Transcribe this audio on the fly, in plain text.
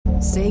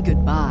Say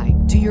goodbye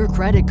to your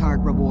credit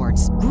card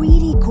rewards.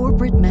 Greedy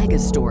corporate mega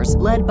stores,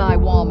 led by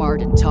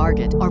Walmart and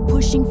Target, are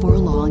pushing for a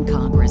law in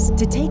Congress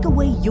to take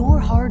away your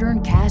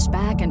hard-earned cash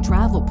back and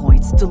travel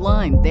points to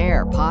line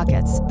their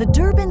pockets. The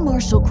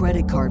Durbin-Marshall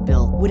credit card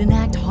bill would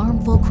enact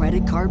harmful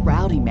credit card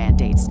routing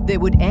mandates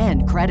that would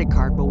end credit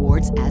card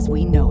rewards as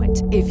we know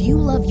it. If you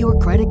love your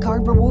credit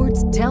card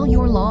rewards, tell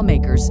your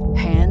lawmakers,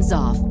 hands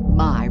off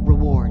my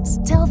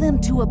rewards. Tell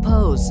them to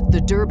oppose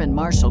the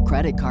Durbin-Marshall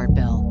credit card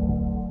bill.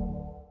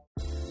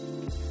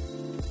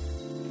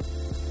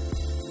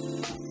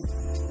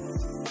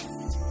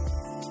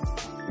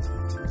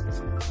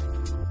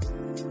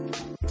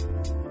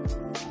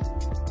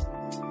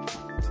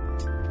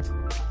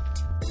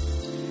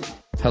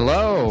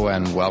 Hello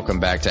and welcome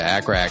back to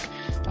ACCRAC.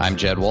 I'm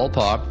Jed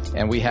Wolpaw,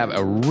 and we have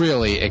a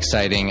really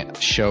exciting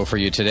show for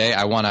you today.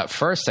 I want to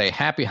first say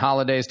happy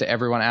holidays to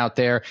everyone out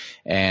there,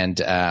 and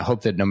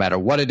hope that no matter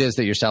what it is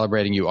that you're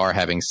celebrating, you are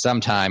having some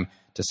time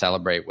to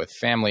celebrate with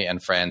family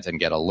and friends and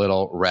get a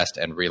little rest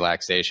and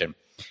relaxation.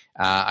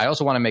 I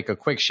also want to make a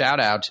quick shout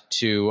out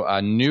to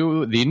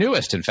the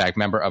newest, in fact,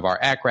 member of our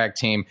ACCRAC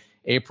team,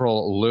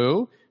 April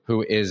Liu,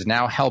 who is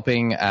now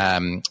helping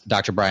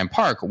Dr. Brian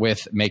Park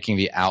with making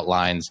the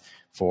outlines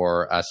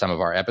for some of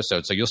our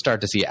episodes. So you'll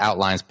start to see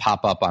outlines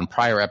pop up on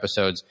prior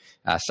episodes,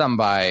 some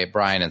by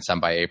Brian and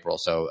some by April.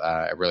 So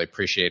I really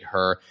appreciate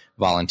her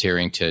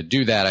volunteering to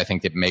do that. I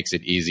think it makes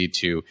it easy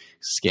to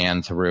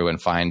scan through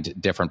and find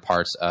different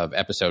parts of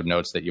episode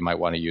notes that you might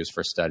want to use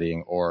for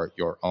studying or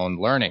your own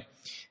learning.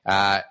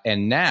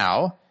 And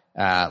now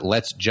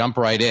let's jump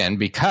right in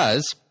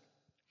because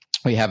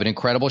we have an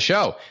incredible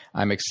show.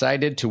 I'm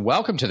excited to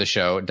welcome to the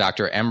show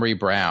Dr. Emory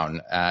Brown.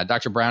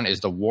 Dr. Brown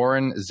is the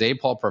Warren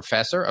Zapol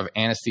Professor of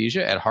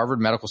Anesthesia at Harvard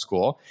Medical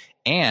School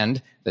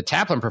and the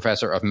Taplin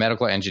Professor of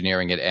Medical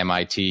Engineering at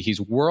MIT. He's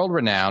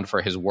world-renowned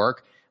for his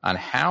work on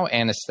how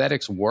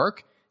anesthetics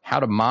work, how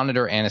to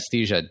monitor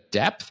anesthesia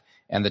depth,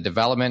 and the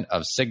development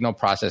of signal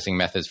processing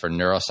methods for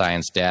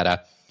neuroscience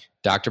data.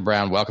 Dr.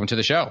 Brown, welcome to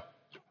the show.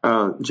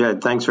 Oh,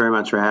 Jed, thanks very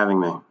much for having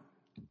me.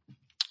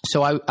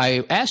 So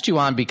I asked you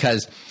on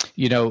because,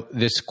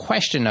 this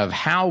question of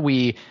how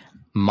we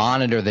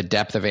monitor the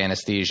depth of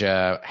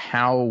anesthesia,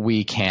 how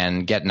we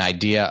can get an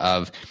idea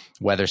of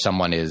whether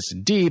someone is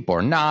deep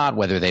or not,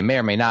 whether they may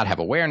or may not have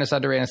awareness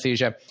under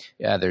anesthesia.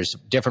 There's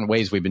different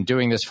ways we've been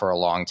doing this for a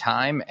long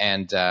time,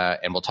 and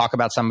we'll talk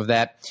about some of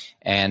that.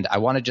 And I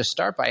want to just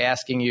start by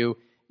asking you,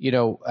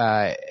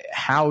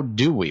 how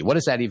do we? What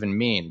does that even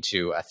mean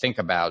to think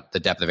about the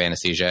depth of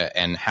anesthesia,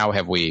 and how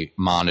have we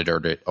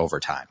monitored it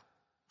over time?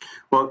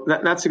 Well,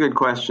 that's a good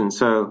question.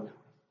 So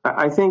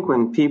I think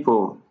when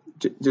people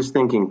just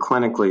thinking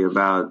clinically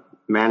about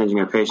managing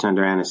a patient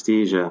under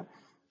anesthesia,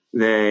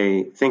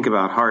 they think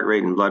about heart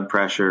rate and blood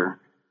pressure,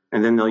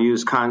 and then they'll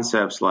use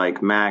concepts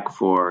like MAC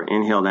for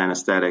inhaled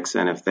anesthetics.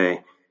 And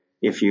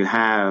if you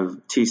have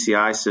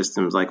TCI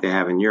systems like they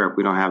have in Europe,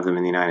 we don't have them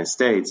in the United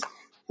States,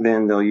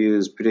 then they'll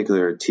use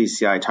particular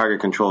TCI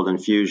target-controlled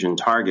infusion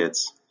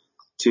targets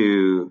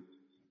to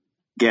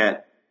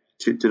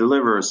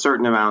deliver a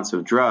certain amounts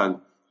of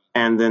drug.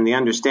 And then the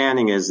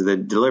understanding is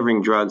that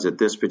delivering drugs at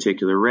this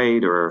particular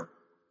rate or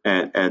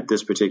at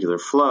this particular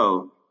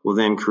flow will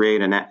then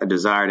create a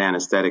desired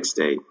anesthetic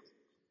state.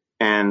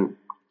 And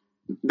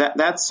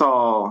that's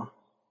all.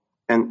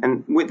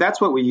 And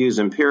that's what we use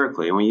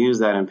empirically. And we use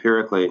that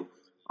empirically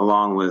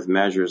along with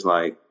measures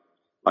like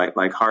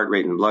heart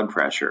rate and blood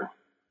pressure.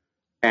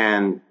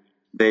 And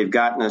they've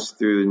gotten us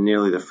through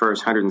nearly the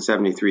first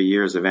 173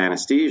 years of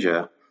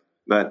anesthesia.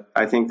 But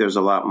I think there's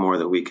a lot more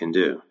that we can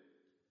do.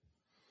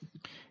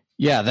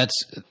 Yeah,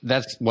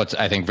 that's what's,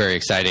 I think, very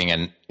exciting,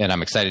 and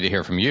I'm excited to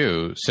hear from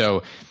you.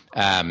 So,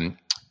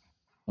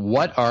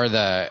 what are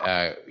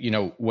the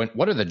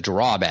what are the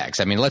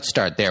drawbacks? I mean, let's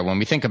start there. When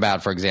we think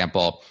about, for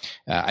example,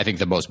 I think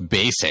the most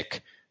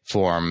basic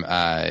form.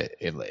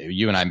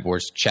 You and I were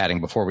chatting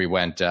before we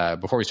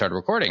started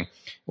recording,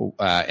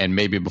 and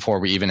maybe before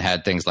we even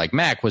had things like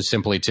MAC, was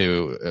simply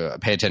to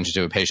pay attention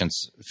to a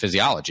patient's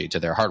physiology, to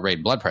their heart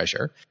rate, blood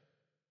pressure.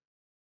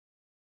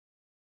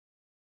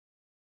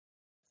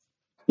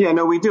 Yeah,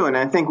 no, we do. And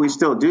I think we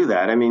still do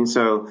that. I mean,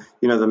 so,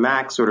 the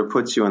MAC sort of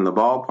puts you in the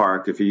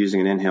ballpark if you're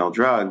using an inhaled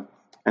drug.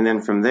 And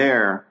then from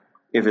there,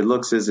 if it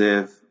looks as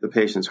if the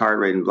patient's heart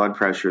rate and blood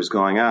pressure is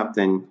going up,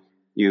 then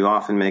you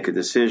often make a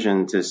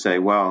decision to say,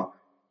 well,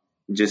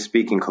 just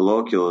speaking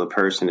colloquial, the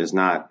person is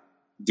not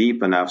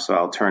deep enough, so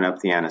I'll turn up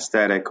the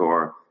anesthetic.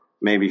 Or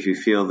maybe if you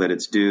feel that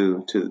it's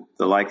due to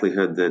the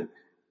likelihood that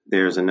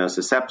there's a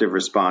nociceptive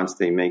response,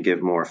 they may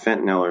give more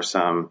fentanyl or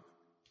some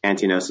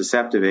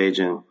anti-nociceptive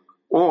agent.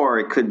 Or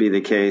it could be the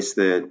case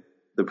that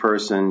the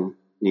person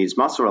needs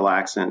muscle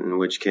relaxant, in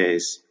which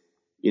case,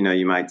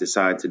 you might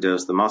decide to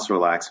dose the muscle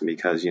relaxant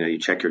because, you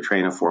check your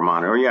Trainophore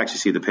monitor, or you actually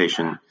see the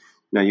patient,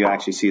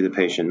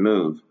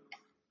 move.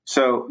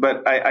 So,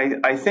 but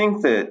I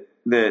think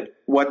that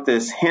what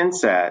this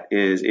hints at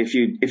is if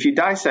you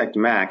dissect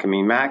MAC, I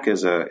mean, MAC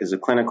is a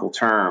clinical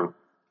term.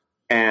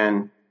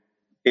 And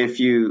if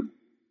you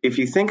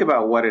think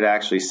about what it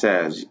actually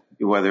says,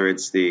 whether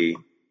it's the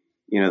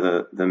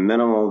the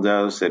minimal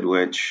dose at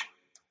which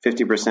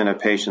 50% of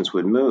patients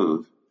would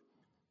move.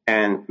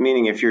 And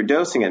meaning if you're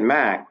dosing at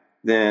MAC,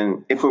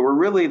 then if it were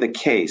really the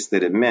case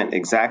that it meant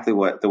exactly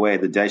the way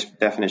the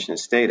definition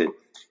is stated,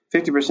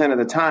 50% of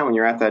the time when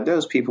you're at that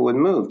dose, people would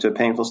move to a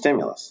painful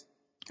stimulus.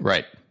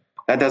 Right.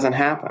 That doesn't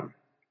happen.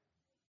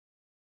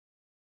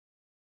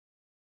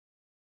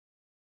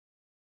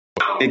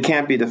 It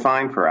can't be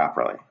defined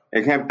properly.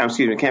 It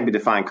can't be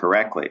defined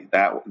correctly.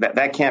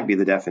 That can't be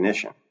the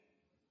definition.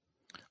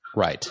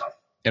 Right.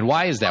 And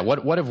why is that?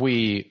 What have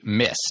we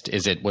missed?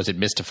 Was it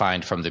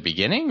misdefined from the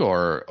beginning,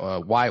 or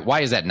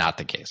why is that not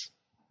the case?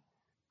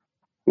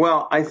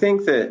 Well, I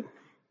think that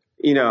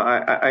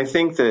I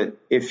think that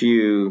if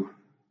you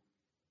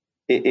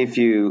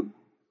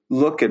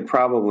look at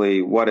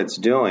probably what it's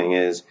doing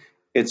is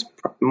it's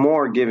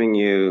more giving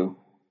you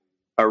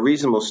a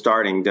reasonable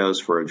starting dose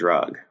for a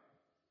drug.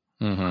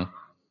 Mm-hmm.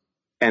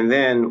 And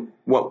then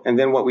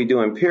what we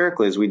do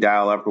empirically is we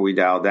dial up or we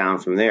dial down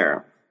from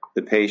there.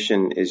 The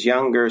patient is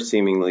younger,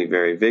 seemingly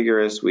very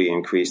vigorous, we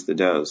increase the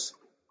dose.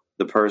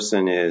 The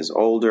person is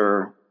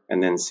older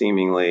and then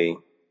seemingly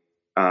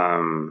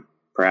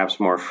perhaps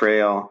more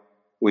frail,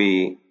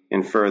 we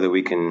infer that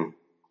we can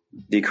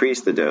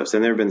decrease the dose.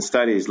 And there have been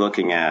studies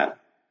looking at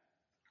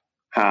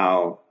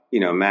how,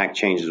 MAC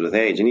changes with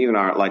age. And even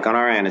on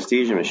our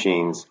anesthesia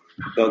machines,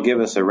 they'll give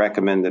us a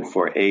recommended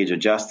for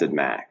age-adjusted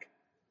MAC.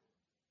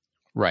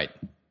 Right.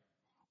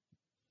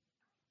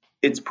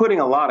 It's putting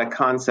a lot of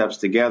concepts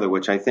together,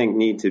 which I think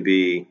need to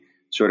be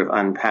sort of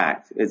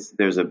unpacked.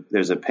 There's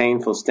a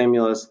painful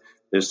stimulus,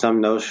 there's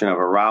some notion of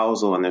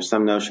arousal, and there's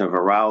some notion of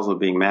arousal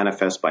being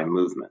manifest by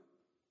movement.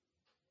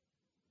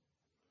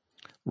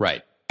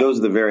 Right. Those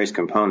are the various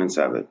components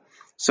of it.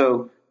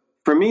 So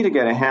for me to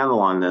get a handle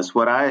on this,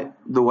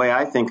 the way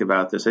I think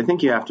about this, I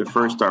think you have to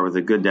first start with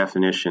a good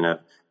definition of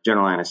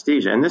general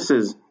anesthesia. And this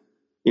is,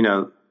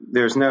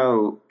 there's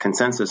no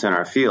consensus in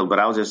our field, but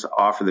I'll just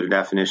offer the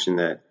definition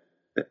that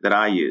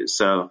I use.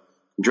 So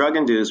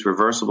drug-induced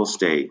reversible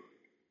state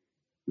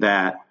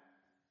that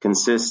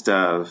consists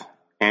of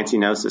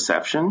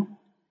antinociception,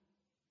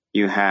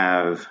 you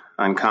have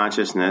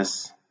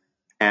unconsciousness,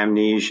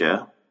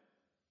 amnesia,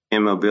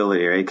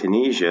 immobility or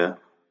akinesia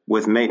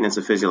with maintenance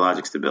of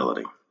physiologic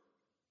stability.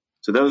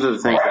 So those are the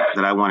things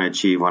that I want to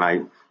achieve when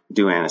I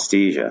do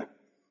anesthesia,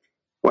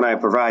 when I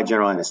provide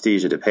general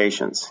anesthesia to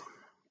patients.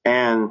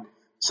 And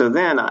so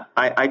then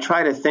I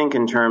try to think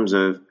in terms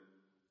of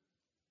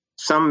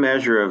some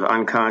measure of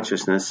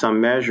unconsciousness, some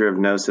measure of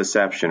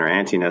nociception or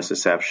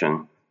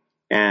antinociception,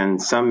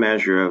 and some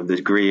measure of the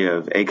degree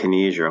of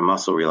akinesia or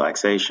muscle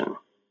relaxation,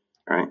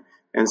 right?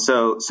 And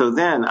so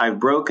then I've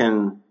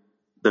broken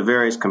the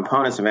various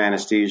components of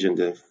anesthesia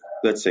into,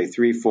 let's say,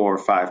 3, 4,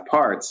 5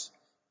 parts.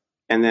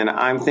 And then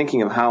I'm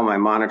thinking of how am I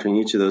monitoring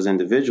each of those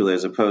individually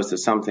as opposed to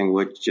something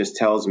which just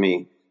tells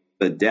me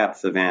the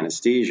depth of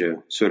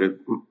anesthesia, sort of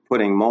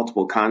putting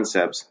multiple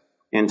concepts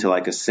into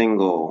like a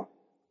single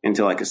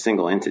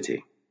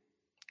entity.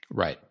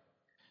 Right.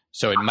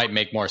 So it might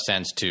make more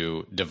sense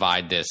to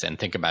divide this and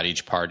think about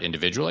each part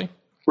individually?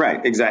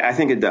 Right, exactly. I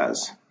think it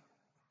does.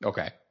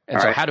 Okay.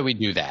 And so how do we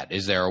do that?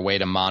 Is there a way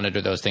to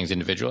monitor those things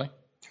individually?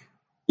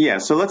 Yeah,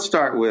 so let's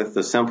start with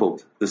the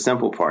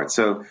simple part.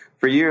 So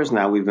for years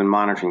now, we've been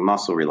monitoring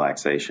muscle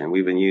relaxation.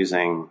 We've been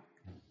using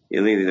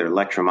either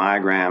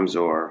electromyograms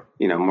or,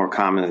 more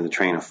commonly the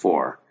train of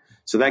 4.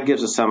 So that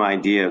gives us some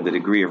idea of the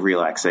degree of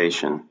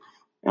relaxation.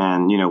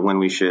 And, when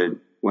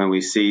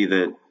we see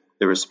that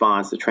the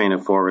response, the train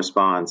of 4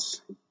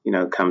 response,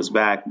 comes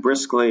back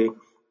briskly,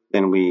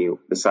 then we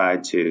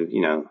decide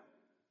to,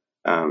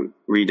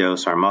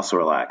 redose our muscle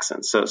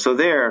relaxants. So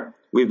there,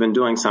 we've been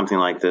doing something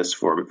like this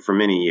for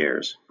many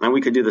years. And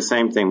we could do the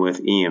same thing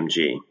with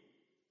EMG.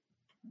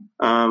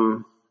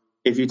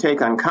 If you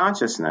take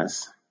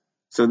unconsciousness,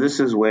 so this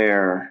is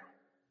where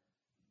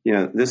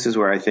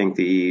I think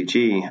the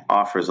EEG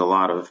offers a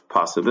lot of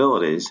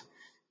possibilities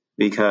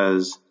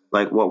because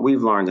like what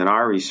we've learned in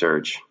our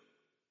research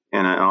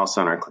and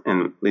also at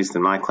least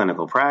in my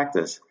clinical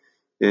practice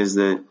is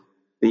that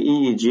the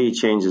EEG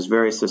changes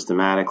very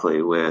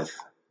systematically with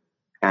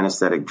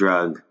anesthetic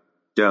drug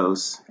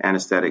dose,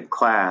 anesthetic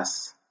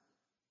class,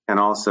 and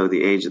also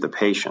the age of the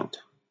patient.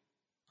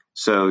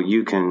 So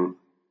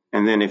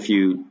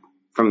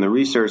from the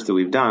research that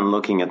we've done,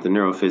 looking at the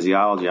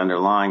neurophysiology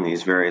underlying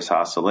these various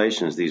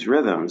oscillations, these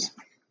rhythms,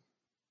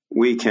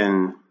 we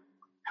can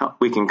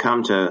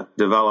come to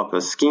develop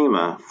a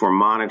schema for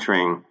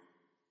monitoring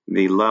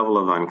the level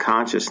of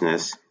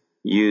unconsciousness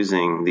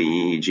using the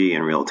EEG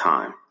in real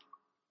time.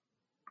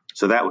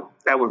 So that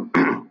would,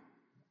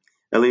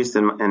 at least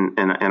in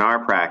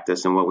our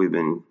practice and what we've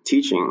been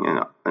teaching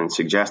and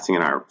suggesting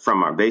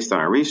based on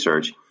our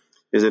research,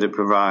 is that it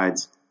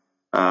provides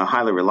a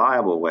highly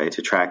reliable way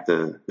to track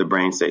the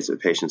brain states of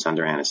patients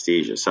under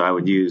anesthesia. So I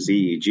would use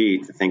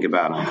EEG to think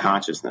about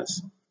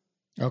unconsciousness.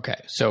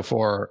 Okay. So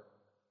for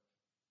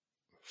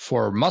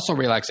muscle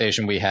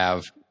relaxation, we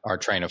have our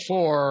train of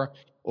 4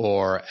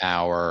 or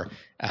our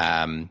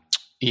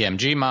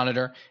EMG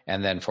monitor,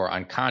 and then for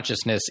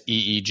unconsciousness,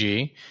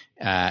 EEG,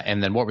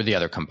 and then what were the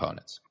other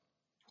components?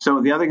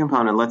 So the other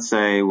component, let's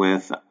say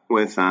with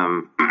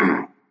also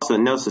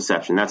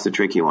nociception, that's the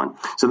tricky one.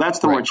 So that's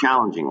the more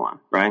challenging one,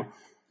 right?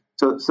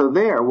 So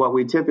there, what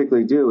we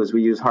typically do is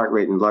we use heart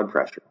rate and blood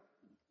pressure.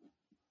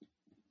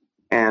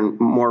 And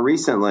more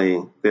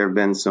recently, there have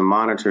been some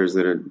monitors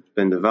that have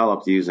been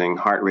developed using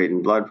heart rate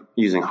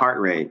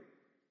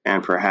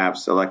and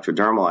perhaps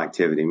electrodermal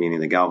activity, meaning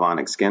the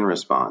galvanic skin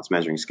response,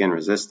 measuring skin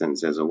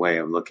resistance as a way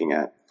of looking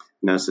at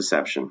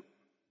nociception.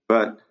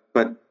 But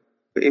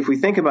if we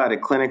think about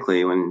it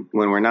clinically, when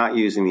we're not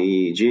using the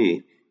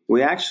EEG,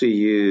 we actually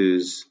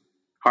use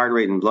heart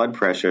rate and blood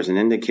pressure as an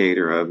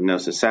indicator of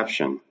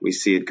nociception. We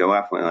see it go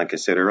up. Like I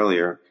said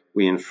earlier,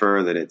 we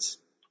infer that it's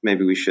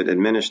maybe we should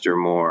administer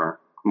more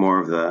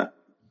of the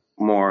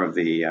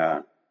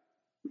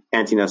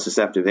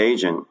anti-nociceptive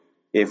agent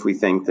if we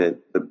think that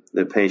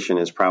the patient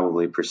is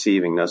probably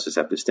perceiving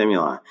nociceptive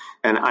stimuli.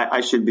 And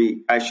I should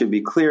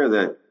be clear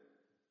that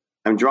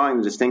I'm drawing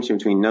the distinction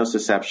between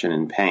nociception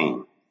and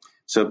pain.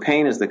 So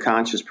pain is the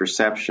conscious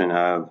perception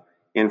of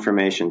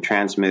information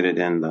transmitted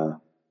in the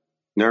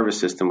nervous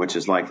system, which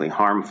is likely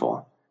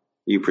harmful.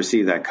 You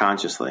perceive that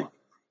consciously.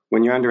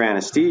 When you're under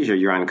anesthesia,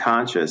 you're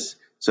unconscious,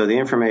 so the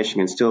information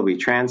can still be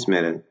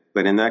transmitted,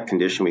 but in that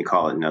condition, we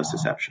call it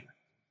nociception.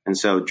 And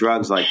so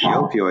drugs like the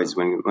opioids,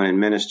 when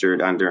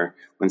administered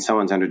when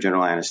someone's under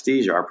general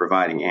anesthesia, are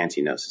providing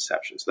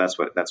anti-nociception. So that's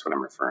what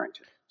I'm referring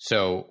to.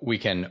 So we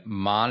can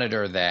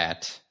monitor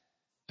that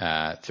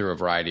through a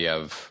variety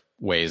of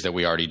ways that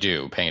we already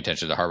do, paying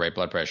attention to the heart rate,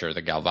 blood pressure,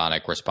 the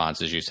galvanic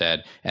response, as you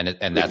said,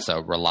 and that's a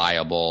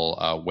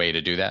reliable way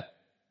to do that?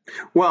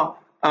 Well,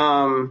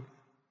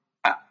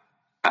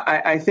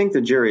 I think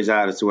the jury's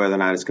out as to whether or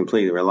not it's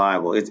completely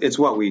reliable. It's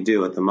what we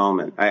do at the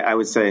moment. I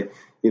would say,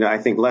 I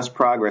think less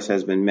progress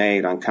has been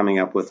made on coming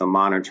up with a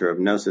monitor of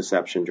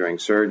nociception during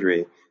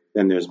surgery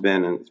than there's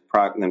been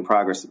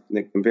progress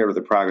compared with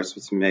the progress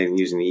that's been made in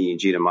using the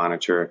EEG to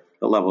monitor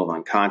the level of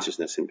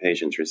unconsciousness in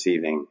patients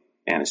receiving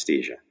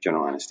anesthesia,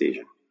 general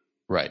anesthesia.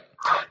 Right.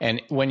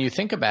 And when you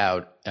think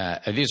about,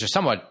 these are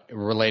somewhat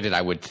related,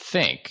 I would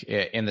think,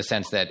 in the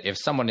sense that if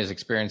someone is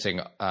experiencing,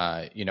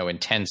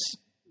 intense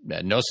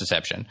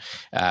nociception,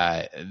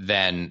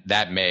 then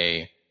that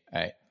may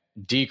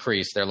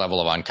decrease their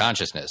level of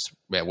unconsciousness,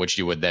 which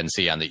you would then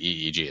see on the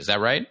EEG. Is that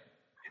right?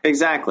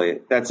 Exactly.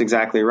 That's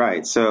exactly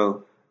right.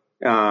 So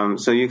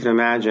you can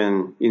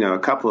imagine, a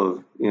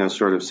couple of,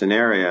 sort of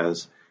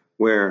scenarios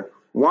where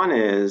one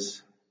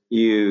is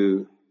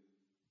the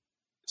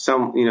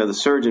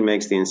surgeon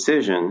makes the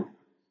incision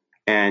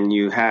and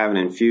you have an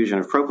infusion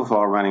of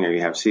propofol running, or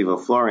you have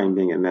sevoflurane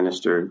being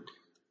administered,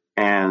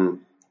 and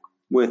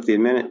with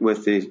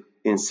the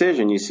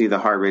incision, you see the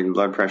heart rate and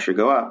blood pressure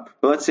go up.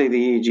 But let's say the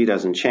EEG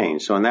doesn't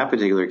change. So in that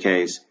particular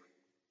case,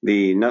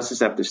 the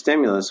nociceptive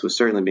stimulus was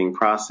certainly being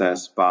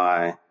processed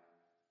by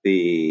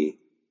the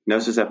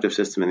nociceptive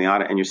system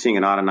and you're seeing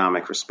an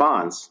autonomic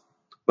response,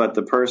 but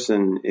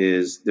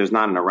there's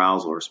not an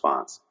arousal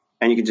response.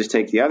 And you can just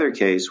take the other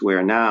case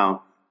where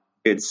now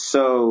the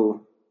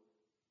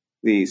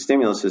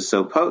stimulus is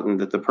so potent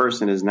that the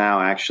person is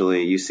now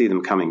actually, you see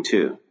them coming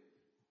to.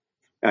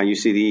 You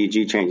see the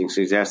EEG changing,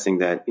 suggesting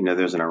that,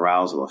 there's an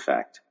arousal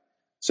effect.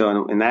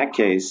 So in that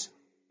case,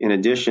 in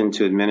addition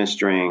to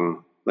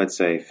administering, let's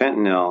say,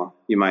 fentanyl,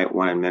 you might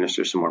want to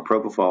administer some more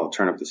propofol,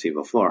 turn up the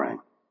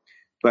sevoflurane.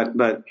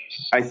 But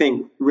I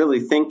think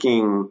really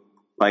thinking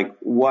like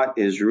what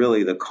is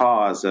really the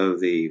cause of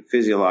the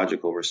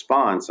physiological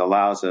response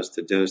allows us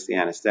to dose the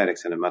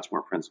anesthetics in a much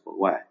more principled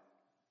way.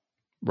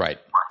 Right.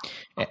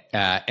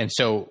 And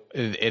so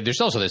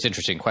there's also this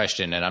interesting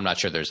question, and I'm not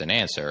sure there's an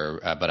answer,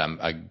 but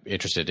I'm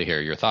interested to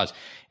hear your thoughts,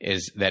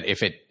 is that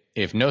if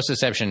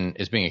nociception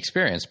is being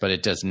experienced, but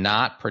it does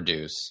not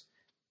produce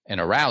an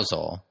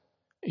arousal,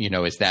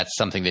 is that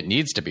something that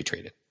needs to be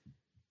treated?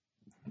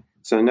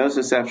 So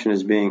nociception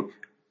is being,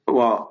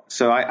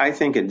 I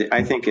think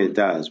it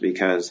does,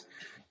 because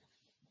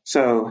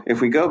so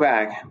if we go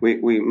back,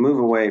 we move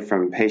away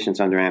from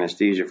patients under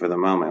anesthesia for the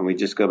moment, and we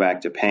just go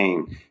back to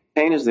pain.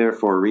 Pain is there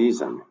for a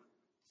reason.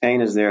 Pain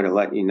is there to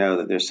let you know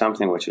that there's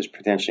something which is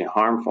potentially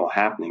harmful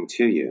happening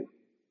to you.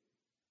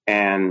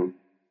 And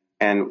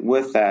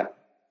with that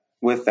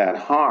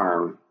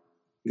harm,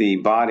 the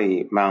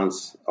body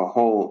mounts a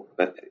whole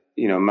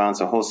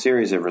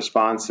series of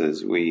responses.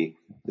 The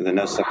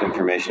nociceptive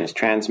information is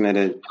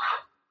transmitted.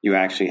 You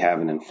actually have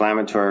an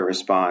inflammatory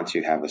response.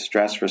 You have a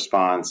stress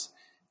response.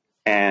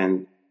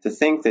 And to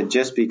think that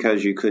just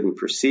because you couldn't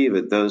perceive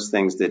it, those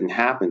things didn't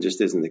happen just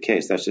isn't the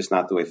case. That's just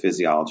not the way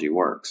physiology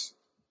works.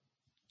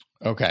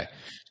 Okay.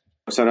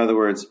 So in other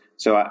words,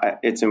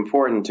 it's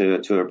important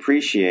to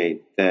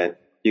appreciate that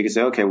you can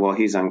say, okay, well,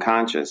 he's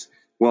unconscious.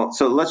 Well,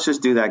 so let's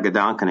just do that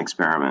Gedanken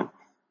experiment.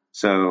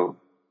 So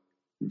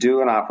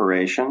do an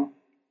operation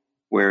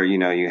where,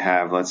 you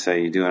have, let's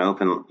say you do a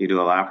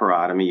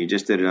laparotomy, you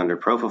just did it under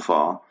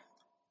propofol.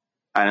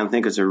 I don't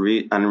think it's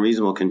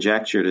unreasonable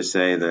conjecture to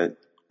say that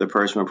the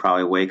person will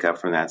probably wake up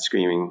from that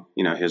screaming,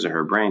 his or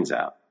her brains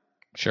out.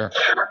 Sure.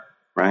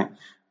 Right.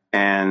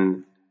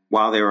 And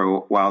while they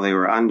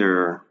were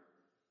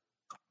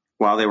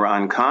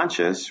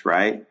unconscious,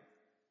 right,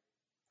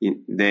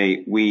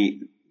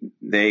 they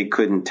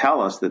couldn't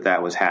tell us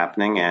that was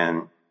happening,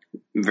 and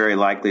very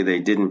likely they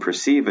didn't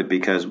perceive it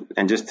because,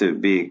 and to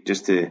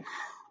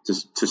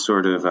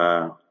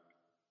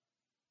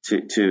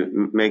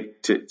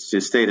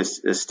state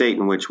a state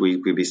in which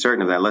we could be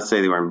certain of that. Let's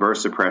say they were in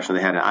burst suppression,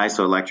 they had an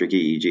isoelectric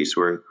EEG,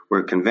 so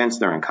we're convinced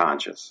they're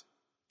unconscious.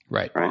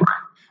 Right.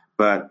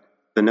 But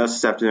the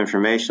nociceptive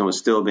information was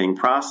still being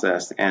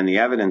processed, and the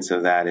evidence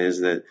of that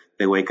is that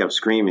they wake up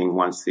screaming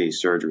once the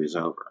surgery is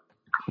over.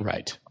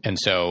 Right. And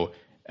so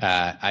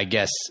I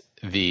guess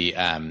the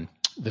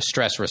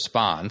stress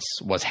response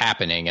was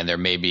happening, and there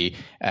may be,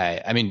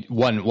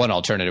 one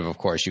alternative, of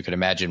course, you could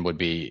imagine would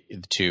be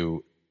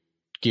to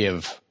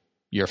give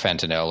your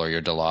fentanyl or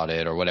your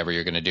Dilaudid or whatever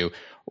you're going to do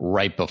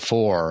right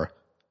before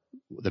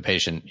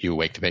you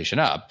wake the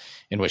patient up,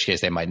 in which case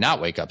they might not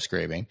wake up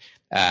screaming.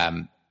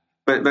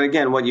 But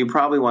again, what you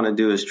probably want to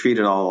do is treat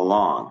it all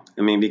along.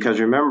 I mean, because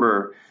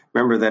remember,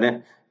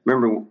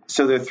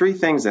 so there are three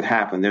things that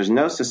happen. There's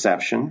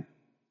nociception,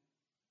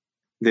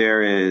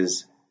 there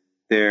is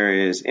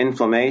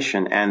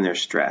inflammation, and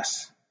there's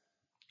stress.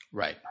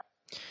 Right.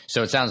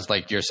 So it sounds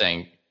like you're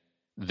saying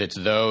that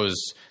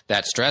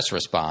that stress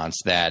response,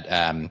 that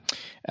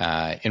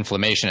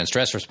inflammation and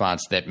stress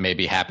response that may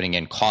be happening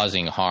and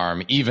causing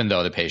harm, even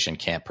though the patient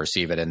can't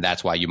perceive it, and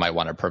that's why you might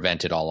want to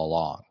prevent it all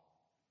along.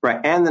 Right,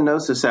 and the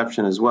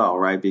nociception as well,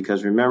 right?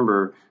 Because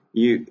remember,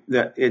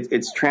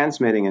 it's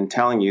transmitting and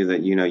telling you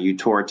that you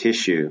tore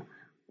tissue,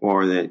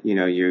 or that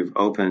you've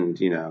opened,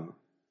 you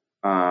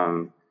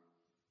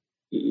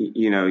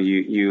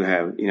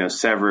have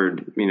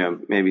severed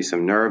maybe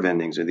some nerve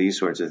endings or these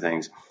sorts of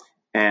things,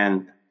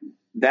 and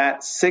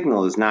that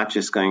signal is not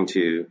just going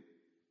to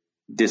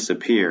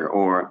disappear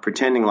or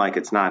pretending like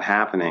it's not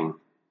happening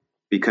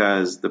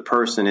because the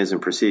person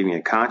isn't perceiving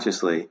it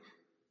consciously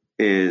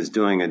is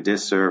doing a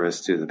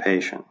disservice to the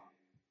patient.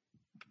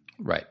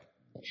 Right.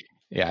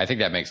 Yeah, I think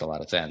that makes a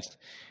lot of sense.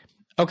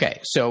 Okay,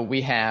 so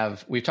we've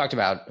talked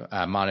about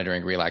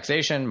monitoring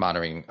relaxation,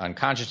 monitoring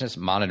unconsciousness,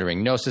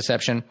 monitoring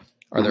nociception.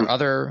 Are there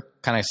other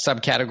kind of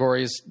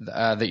subcategories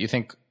that you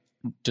think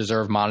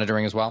deserve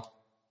monitoring as well?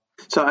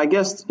 So I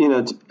guess,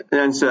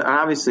 and so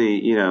obviously,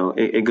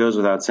 it goes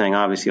without saying,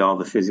 obviously all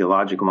the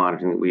physiological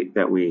monitoring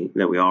that we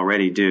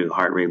already do,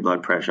 heart rate,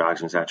 blood pressure,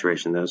 oxygen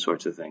saturation, those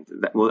sorts of things.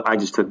 I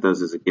just took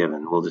those as a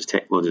given. We'll just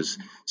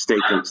state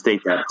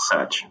that as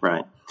such,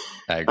 right?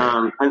 I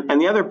agree.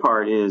 And the other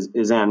part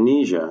is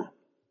amnesia,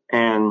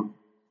 and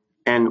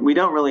we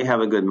don't really have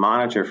a good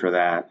monitor for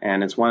that.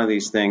 And it's one of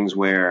these things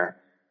where,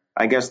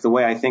 I guess the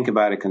way I think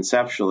about it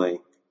conceptually,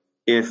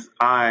 if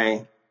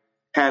I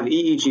have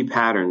EEG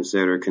patterns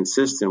that are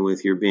consistent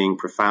with your being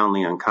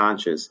profoundly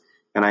unconscious,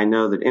 and I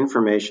know that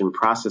information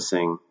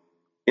processing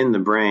in the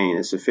brain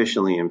is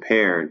sufficiently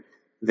impaired,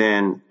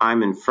 then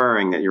I'm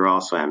inferring that you're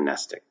also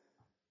amnestic.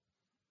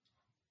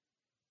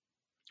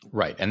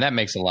 Right. And that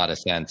makes a lot of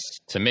sense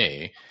to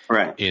me.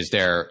 Right. Is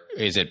there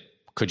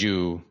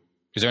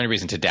any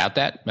reason to doubt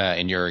that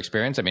in your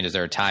experience? I mean, is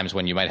there times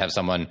when you might have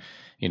someone,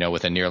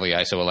 with a nearly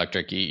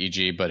isoelectric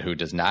EEG, but who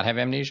does not have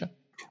amnesia?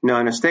 No,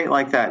 in a state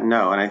like that,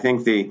 no. And I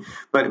think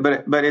but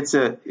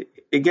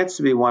it gets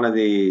to be one of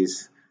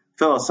these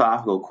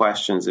philosophical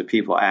questions that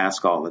people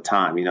ask all the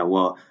time.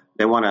 Well,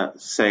 they want to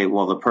say,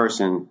 well, the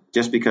person,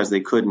 just because they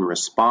couldn't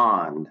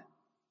respond,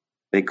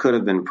 they could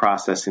have been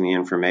processing the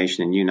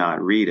information and you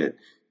not read it,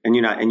 and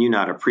you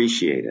not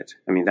appreciate it.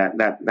 I mean,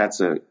 that's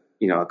a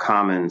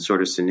common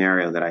sort of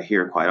scenario that I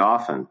hear quite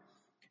often.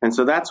 And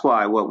so that's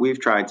why what we've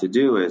tried to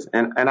do is,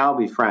 and I'll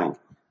be frank,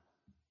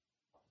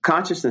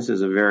 consciousness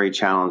is a very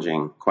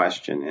challenging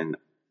question, and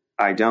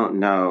I don't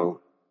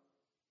know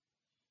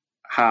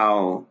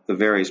how the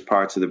various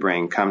parts of the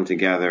brain come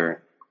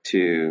together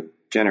to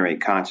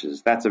generate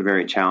consciousness. That's a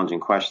very challenging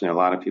question. There are a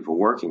lot of people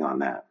working on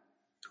that.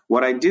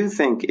 What I do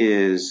think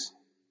is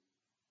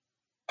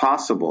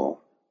possible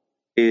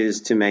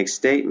is to make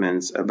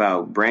statements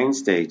about brain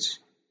states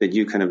that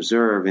you can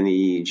observe in the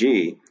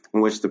EEG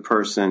in which the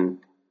person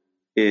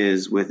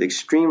is with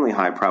extremely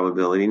high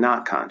probability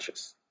not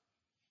conscious.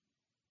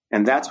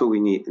 And that's what we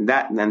need.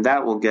 And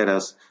that will get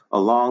us a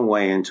long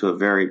way into a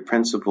very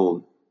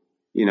principled,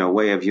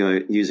 way of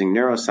using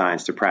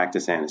neuroscience to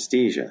practice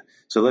anesthesia.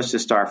 So let's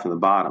just start from the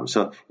bottom.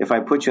 So if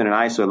I put you in an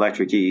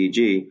isoelectric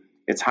EEG,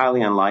 it's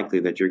highly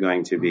unlikely that you're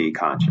going to be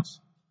conscious.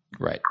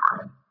 Right.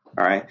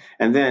 All right.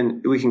 And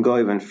then we can go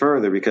even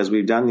further because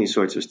we've done these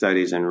sorts of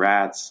studies in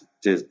rats,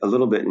 just a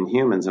little bit in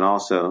humans, and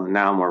also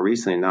now more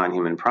recently in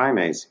non-human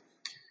primates.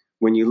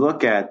 When you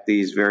look at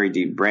these very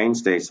deep brain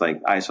states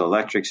like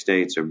isoelectric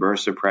states or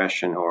burst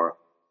suppression, or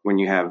when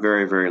you have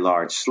very, very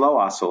large slow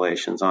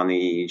oscillations on the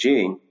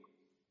EEG,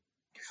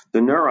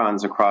 the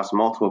neurons across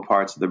multiple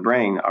parts of the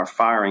brain are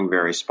firing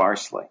very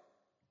sparsely.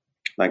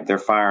 Like they're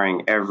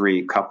firing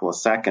every couple of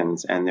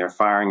seconds, and they're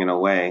firing in a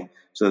way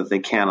so that they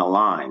can't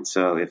align.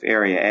 So if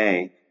area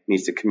A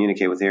needs to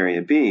communicate with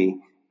area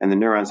B, and the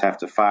neurons have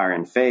to fire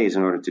in phase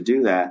in order to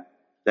do that,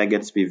 that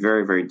gets to be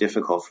very, very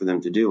difficult for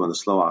them to do when the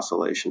slow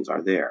oscillations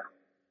are there.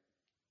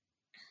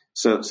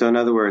 So in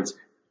other words,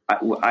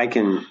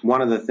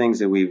 one of the things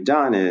that we've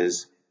done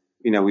is,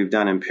 we've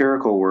done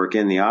empirical work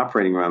in the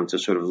operating room to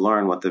sort of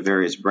learn what the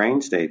various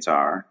brain states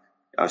are,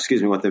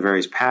 what the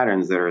various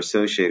patterns that are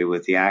associated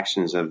with the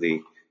actions of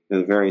the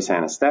various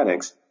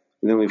anesthetics.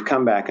 And then we've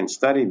come back and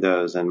studied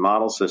those in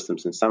model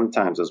systems, and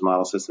sometimes those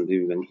model systems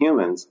even in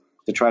humans,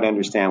 to try to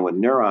understand what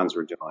neurons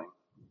were doing.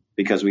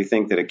 Because we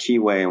think that a key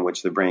way in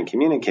which the brain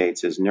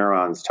communicates is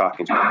neurons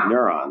talking to other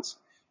neurons.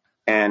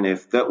 And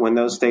when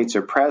those states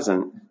are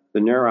present, the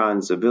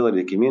neuron's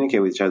ability to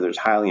communicate with each other is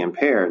highly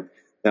impaired,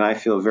 then I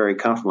feel very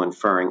comfortable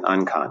inferring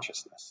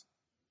unconsciousness.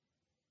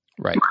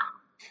 Right.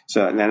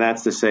 So, and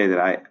that's to say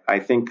that I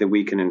think that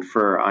we can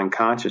infer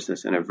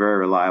unconsciousness in a very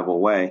reliable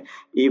way,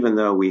 even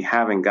though we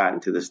haven't gotten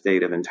to the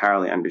state of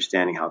entirely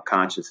understanding how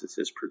consciousness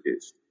is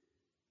produced.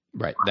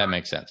 Right. That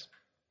makes sense.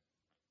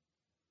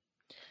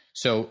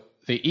 So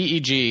the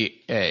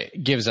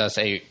EEG gives us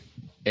a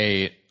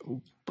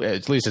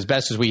at least as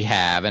best as we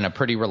have, and a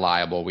pretty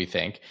reliable, we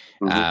think,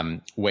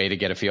 way to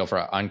get a feel for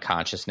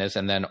unconsciousness.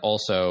 And then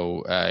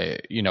also,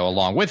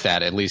 along with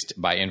that, at least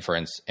by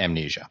inference,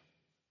 amnesia.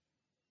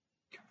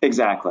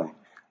 Exactly.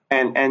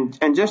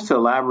 And just to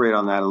elaborate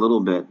on that a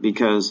little bit,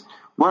 because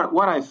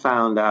what I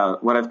found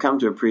out, what I've come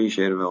to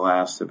appreciate over the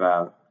last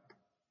about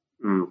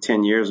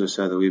 10 years or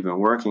so that we've been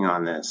working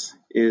on this,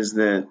 is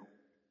that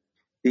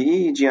the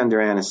EEG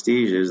under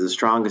anesthesia is the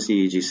strongest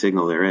EEG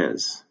signal there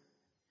is.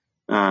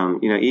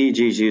 EEG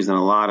is used in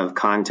a lot of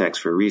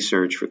contexts for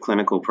research, for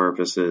clinical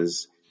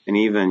purposes, and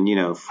even,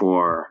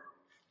 for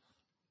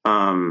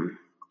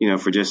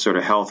just sort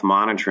of health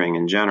monitoring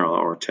in general,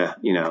 or to,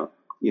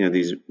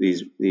 these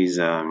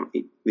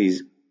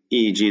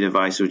EEG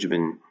devices which have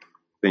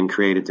been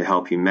created to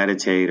help you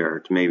meditate,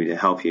 or to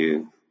help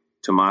you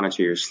to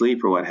monitor your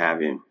sleep or what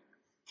have you.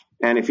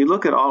 And if you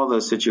look at all of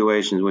those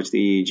situations in which the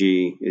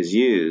EEG is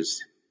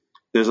used,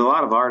 there's a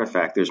lot of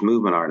artifact. There's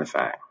movement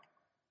artifact.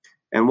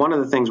 And one of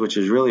the things which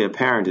is really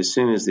apparent as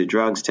soon as the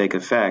drugs take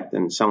effect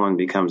and someone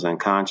becomes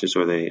unconscious,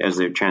 or as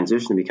they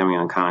transition to becoming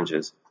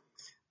unconscious,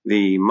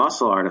 the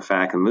muscle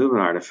artifact and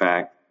movement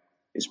artifact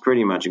is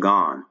pretty much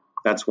gone.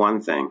 That's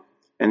one thing.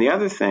 And the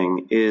other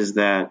thing is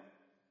that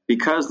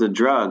because the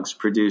drugs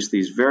produce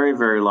these very,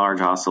 very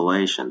large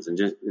oscillations, and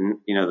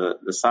the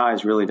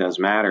size really does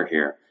matter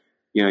here.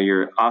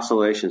 Your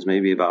oscillations may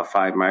be about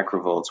 5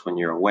 microvolts when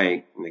you're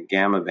awake in the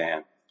gamma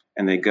band,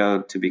 and they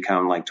go to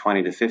become like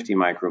 20 to 50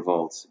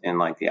 microvolts in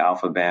like the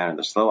alpha band or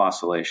the slow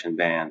oscillation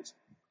bands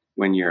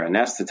when you're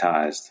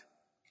anesthetized.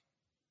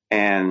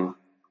 And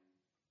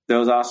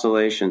those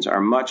oscillations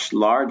are much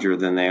larger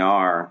than they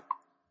are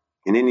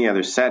in any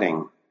other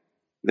setting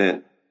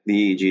that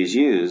the EEG is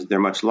used. They're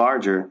much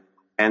larger,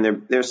 and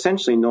they're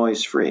essentially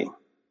noise-free.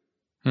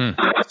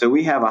 So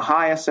we have a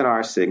high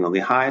SNR signal,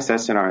 the highest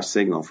SNR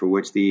signal for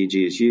which the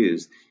EEG is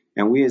used,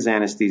 and we as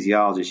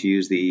anesthesiologists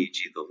use the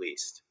EEG the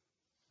least.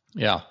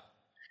 Yeah.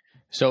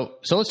 So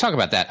let's talk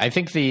about that. I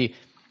think the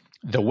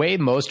way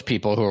most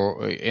people who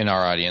are in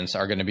our audience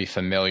are going to be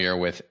familiar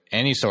with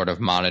any sort of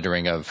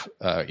monitoring of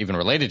even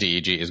related to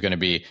EEG is going to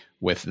be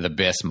with the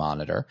BIS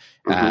monitor.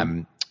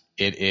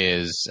 It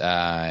is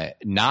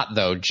not,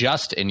 though,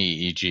 just an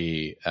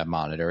EEG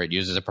monitor. It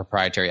uses a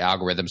proprietary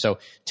algorithm. So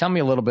tell me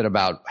a little bit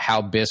about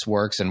how BIS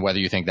works and whether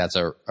you think that's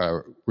a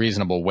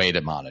reasonable way to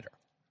monitor.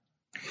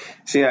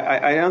 See,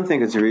 I don't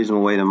think it's a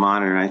reasonable way to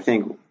monitor. I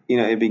think,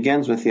 it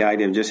begins with the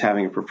idea of just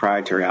having a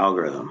proprietary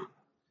algorithm.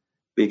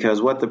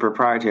 Because what the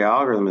proprietary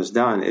algorithm has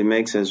done, it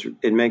makes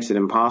it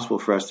impossible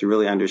for us to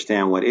really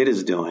understand what it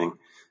is doing.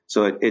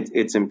 So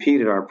it's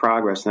impeded our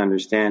progress in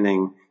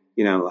understanding,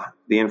 the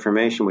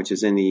information which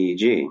is in the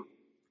EEG.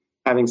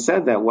 Having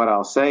said that, what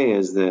I'll say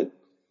is that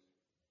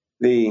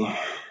the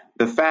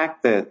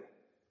fact that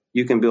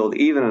you can build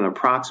even an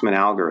approximate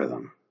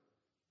algorithm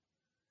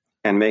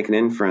and make an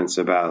inference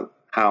about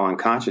how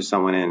unconscious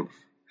someone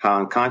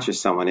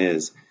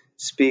is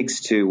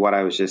speaks to what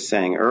I was just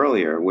saying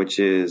earlier, which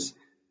is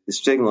the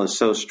signal is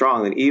so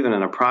strong that even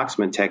an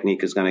approximate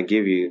technique is going to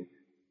give you,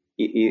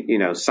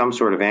 some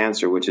sort of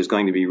answer which is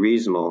going to be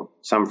reasonable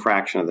some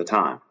fraction of the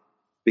time,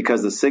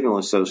 because the signal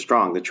is so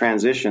strong. The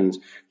transitions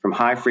from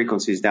high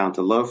frequencies down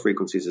to low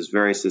frequencies is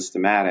very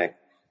systematic,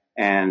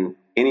 and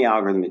any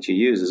algorithm that you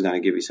use is going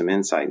to give you some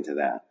insight into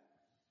that.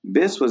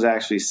 BIS was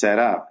actually set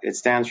up.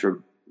 It's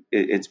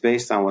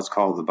based on what's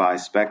called the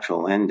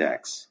bispectral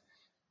index,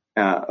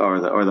 or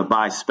the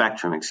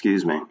bispectrum,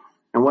 excuse me.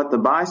 And what the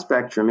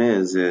bispectrum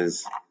is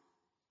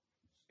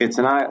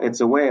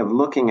it's a way of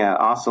looking at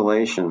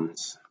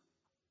oscillations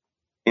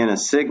in a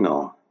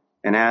signal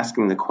and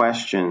asking the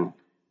question,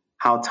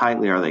 how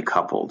tightly are they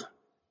coupled?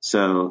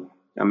 So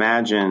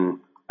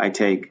imagine I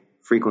take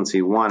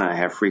frequency 1 and I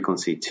have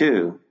frequency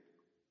 2,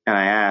 and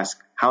I ask,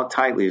 how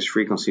tightly is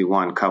frequency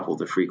 1 coupled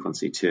to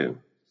frequency 2?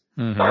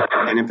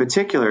 And in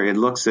particular, it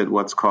looks at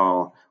what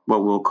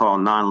we'll call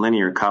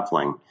nonlinear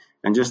coupling,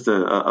 and just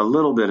a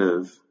little bit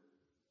of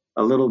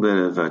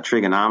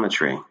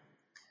trigonometry.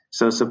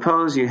 So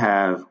suppose you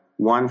have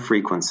one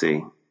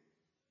frequency,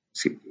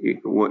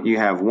 you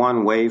have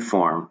one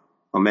waveform,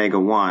 omega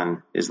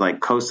 1 is like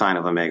cosine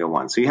of omega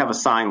 1. So you have a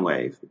sine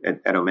wave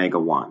at omega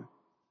 1.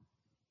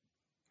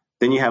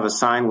 Then you have a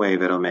sine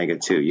wave at omega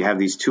 2. You have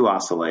these two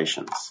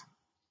oscillations.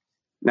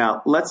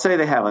 Now, let's say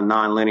they have a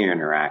nonlinear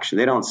interaction.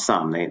 They don't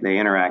sum. They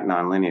interact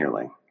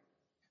nonlinearly.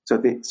 So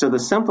the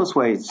simplest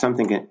way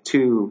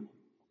two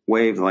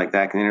waves like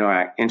that can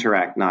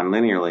interact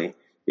nonlinearly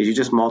is you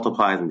just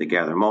multiply them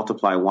together.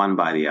 Multiply one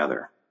by the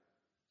other.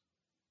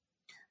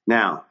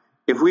 Now,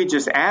 if we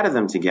just added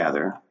them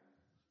together,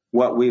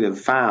 what we'd have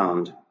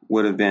found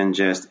would have been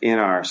just in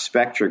our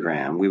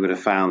spectrogram, we would have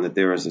found that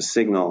there was a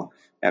signal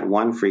at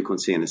one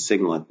frequency and a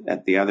signal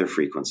at the other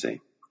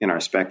frequency in our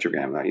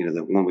spectrogram.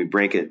 When we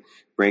break the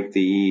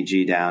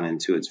EEG down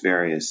into its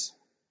various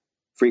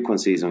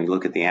frequencies and we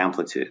look at the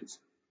amplitudes.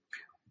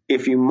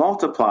 If you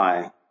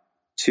multiply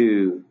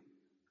two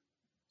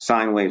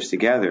sine waves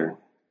together,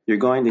 you're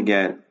going to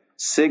get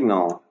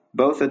signal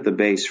both at the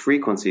base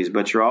frequencies,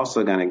 but you're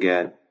also going to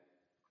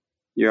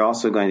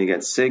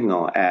get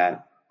signal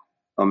at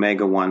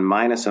omega 1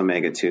 minus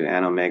omega 2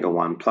 and omega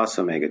 1 plus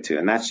omega 2.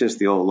 And that's just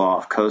the old law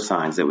of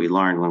cosines that we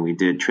learned when we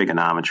did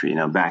trigonometry,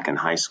 back in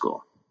high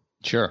school.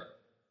 Sure.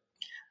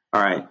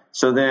 All right.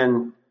 So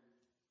then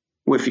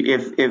what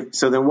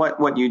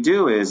you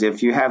do is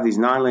if you have these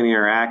nonlinear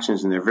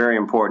interactions and they're very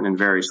important and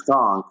very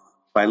strong,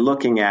 by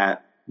looking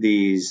at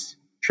these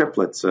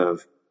triplets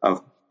of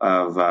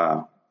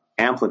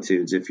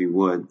amplitudes, if you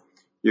would,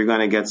 you're going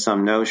to get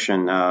some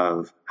notion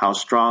of how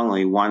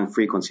strongly one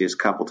frequency is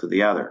coupled to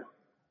the other.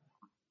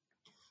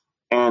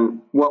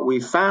 And what we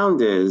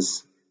found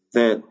is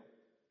you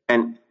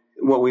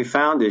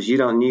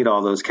don't need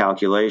all those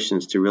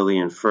calculations to really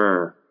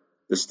infer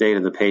the state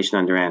of the patient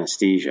under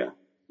anesthesia.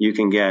 You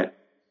can get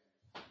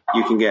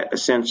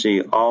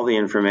essentially all the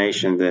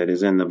information that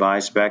is in the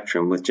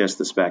bispectrum with just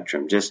the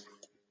spectrum, just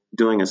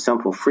doing a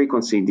simple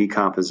frequency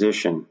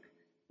decomposition,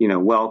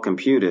 well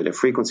computed, a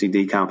frequency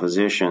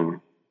decomposition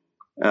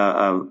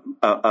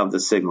of the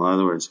signal. In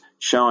other words,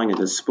 showing a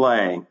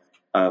display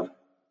of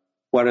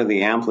what are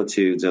the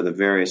amplitudes of the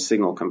various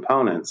signal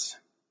components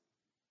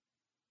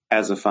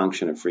as a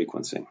function of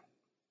frequency.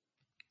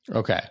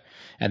 Okay.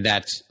 And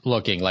that's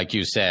looking, like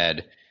you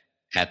said,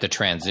 at the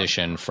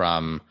transition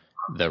from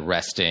the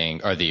resting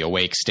or the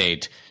awake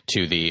state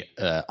to the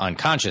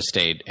unconscious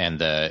state and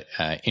the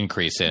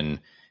increase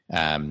in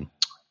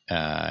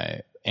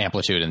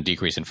amplitude and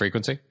decrease in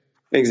frequency?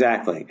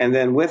 Exactly. And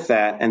then with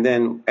that, and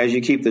then as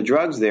you keep the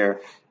drugs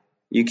there,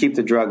 you keep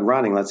the drug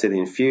running, let's say the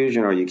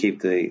infusion, or you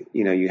keep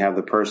you have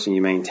the person,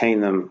 you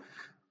maintain them,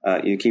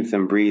 you keep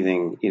them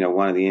breathing,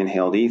 one of the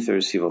inhaled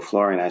ethers,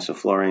 sevoflurane,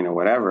 isoflurane, or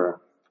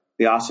whatever,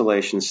 the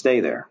oscillations stay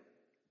there.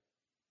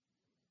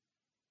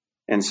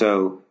 And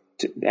so,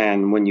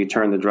 and when you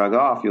turn the drug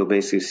off, you'll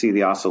basically see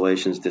the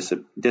oscillations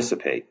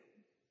dissipate.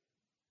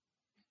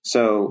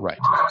 So, right.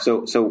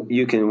 So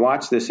you can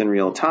watch this in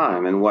real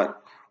time. And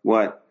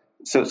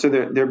so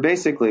there are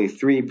basically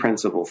three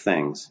principal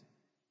things.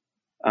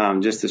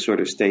 Just to sort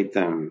of state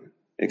them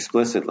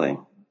explicitly,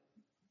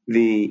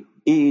 the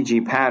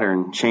EEG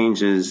pattern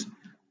changes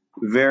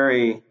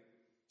very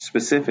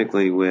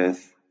specifically in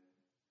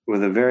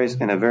a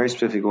very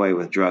specific way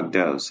with drug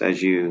dose.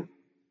 As you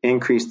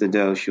increase the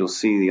dose, you'll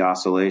see the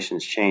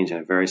oscillations change in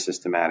a very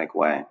systematic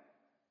way.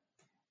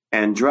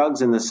 And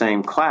drugs in the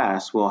same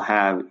class will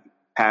have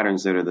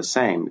patterns that are the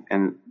same,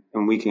 and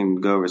we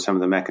can go over some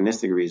of the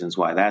mechanistic reasons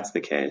why that's the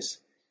case.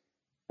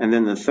 And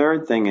then the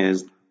third thing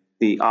is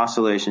the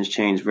oscillations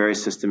change very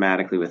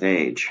systematically with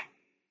age.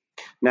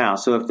 Now,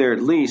 so if there are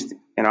at least,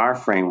 in our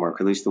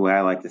framework, at least the way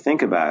I like to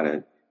think about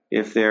it,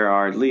 if there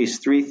are at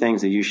least three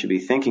things that you should be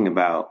thinking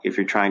about if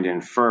you're trying to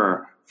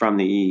infer from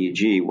the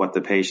EEG what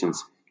the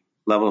patient's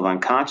level of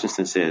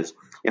unconsciousness is,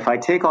 if I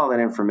take all that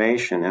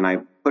information and I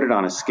put it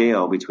on a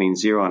scale between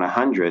 0 and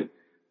 100,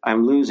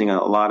 I'm losing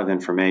a lot of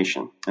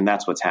information, and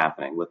that's what's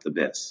happening with the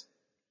BIS.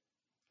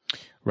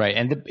 Right,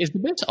 and is the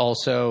BIS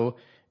also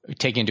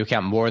taking into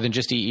account more than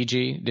just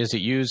EEG? Does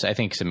it use, I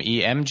think, some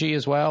EMG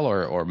as well,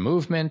 or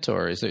movement,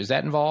 or is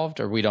that involved,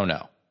 or we don't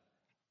know?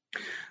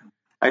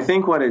 I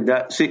think what it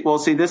does.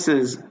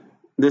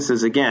 This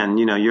is again,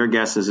 your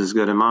guess is as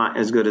good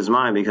as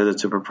mine because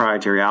it's a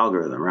proprietary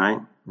algorithm, right?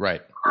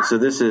 Right. So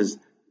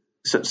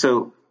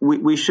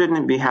we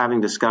shouldn't be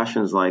having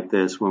discussions like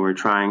this when we're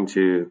trying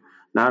to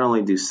not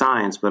only do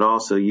science but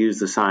also use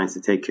the science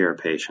to take care of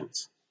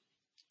patients.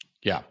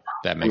 Yeah.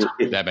 That makes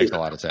a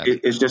lot of sense.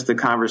 It's just a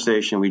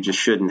conversation we just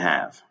shouldn't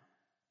have.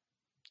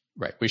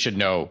 Right. We should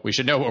know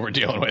what we're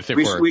dealing with.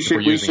 We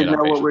should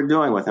know what we're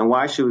dealing with, and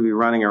why should we be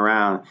running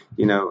around,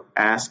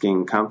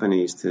 asking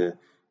companies to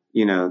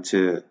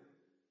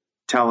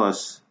tell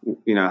us,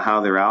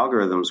 how their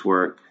algorithms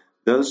work,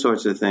 those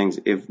sorts of things.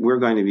 If we're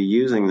going to be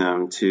using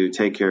them to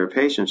take care of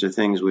patients, are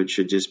things which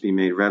should just be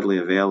made readily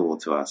available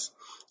to us.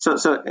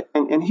 So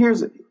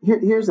here's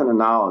an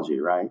analogy,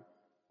 right?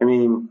 I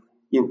mean,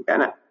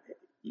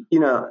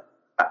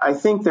 I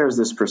think there's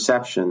this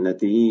perception that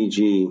the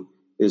EEG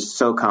is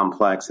so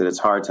complex that it's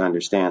hard to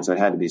understand, so it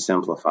had to be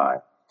simplified.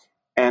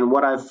 And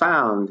what I've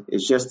found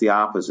is just the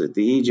opposite.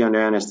 The EEG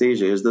under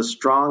anesthesia is the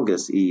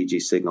strongest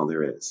EEG signal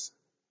there is.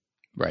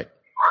 Right.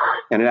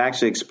 And it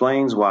actually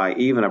explains why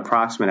even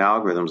approximate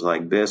algorithms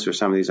like BIS or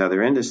some of these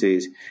other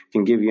indices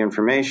can give you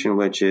information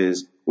which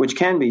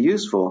can be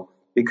useful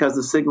because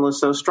the signal is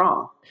so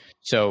strong.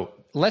 So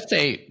let's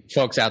say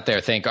folks out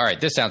there think, all right,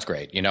 this sounds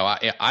great. You know,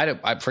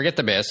 I forget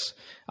the BIS.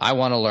 I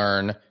want to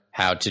learn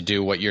how to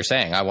do what you're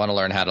saying. I want to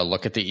learn how to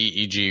look at the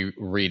EEG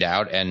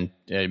readout and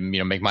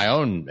make my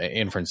own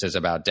inferences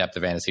about depth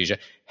of anesthesia.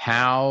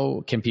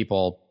 How can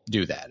people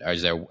do that? Or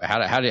is there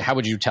how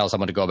would you tell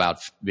someone to go about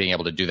being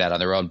able to do that on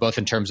their own, both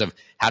in terms of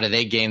how do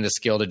they gain the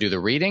skill to do the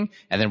reading,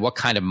 and then what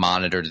kind of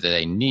monitor do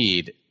they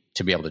need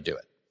to be able to do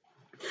it?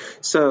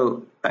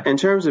 So in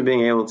terms of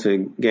being able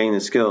to gain the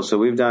skills, so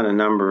we've done a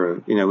number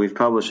of, we've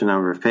published a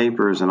number of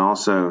papers, and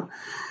also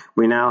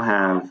we now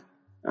have,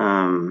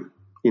 a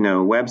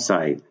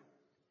website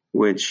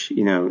which,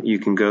 you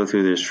can go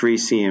through. There's free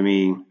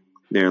CME.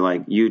 They're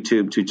like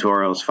YouTube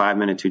tutorials,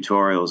 5-minute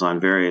tutorials on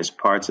various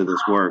parts of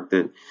this work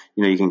that,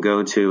 you can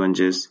go to and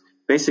just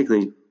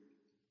basically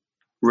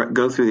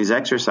go through these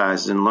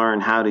exercises and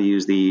learn how to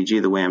use the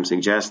EEG the way I'm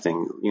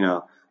suggesting.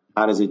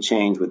 How does it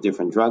change with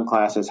different drug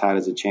classes? How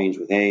does it change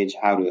with age?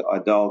 How do how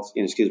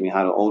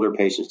do older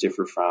patients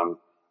differ from,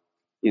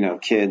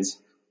 kids?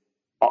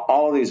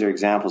 All of these are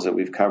examples that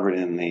we've covered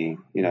in these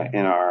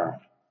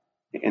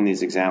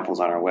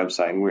examples on our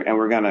website. And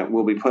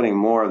we'll be putting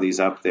more of these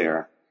up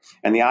there.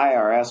 And the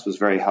IRS was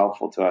very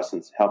helpful to us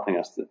in helping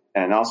us,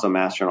 and also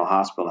Mass General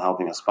Hospital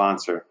helping us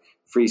sponsor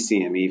free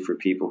CME for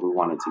people who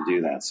wanted to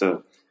do that.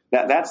 So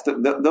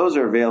those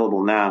are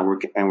available now,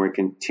 and we're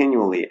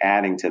continually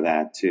adding to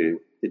that to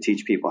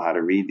teach people how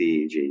to read the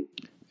EEG.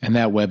 And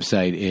that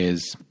website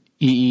is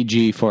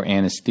EEG for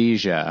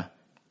Anesthesia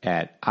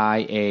at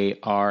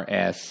iars.org.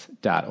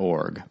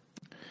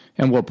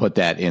 And we'll put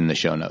that in the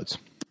show notes.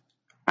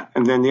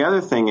 And then the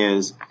other thing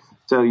is,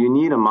 so you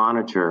need a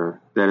monitor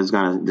that is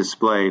going to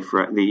display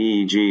for the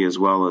EEG as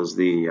well as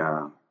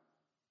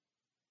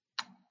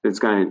it's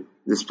going to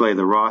display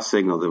the raw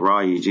signal, the raw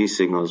EEG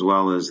signal, as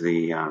well as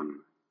the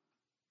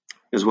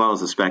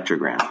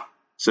spectrogram,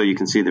 so you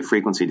can see the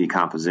frequency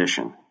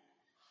decomposition.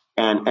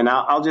 And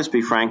I'll just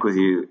be frank with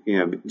you,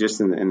 just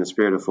in the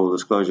spirit of full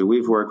disclosure,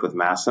 we've worked with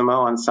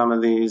Masimo on some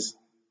of these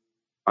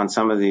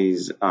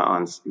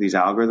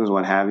algorithms,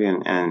 what have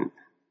you, and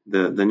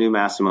the new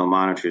Masimo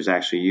monitors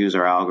actually use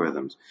our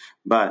algorithms.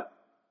 But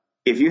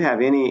if you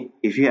have a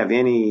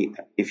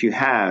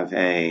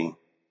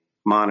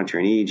monitor,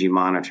 an EEG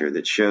monitor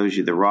that shows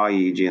you the raw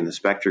EEG and the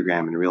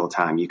spectrogram in real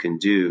time, you can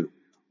do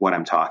what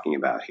I'm talking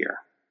about here.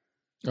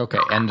 Okay,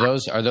 and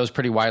are those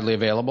pretty widely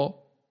available?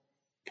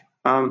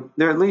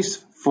 There are at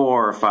least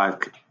four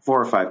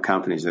or five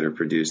companies that are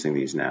producing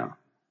these now.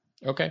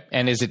 Okay,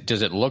 and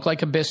does it look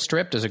like a BIS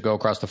strip? Does it go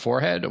across the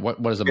forehead?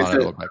 What does the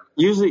monitor look like?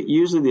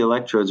 Usually the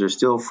electrodes are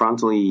still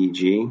frontal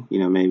EEG.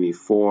 Maybe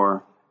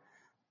four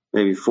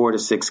to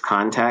six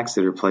contacts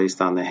that are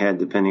placed on the head,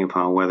 depending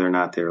upon whether or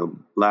not they're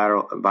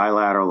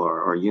bilateral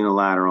or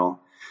unilateral.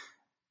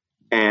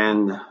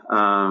 And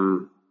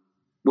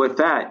with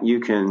that, you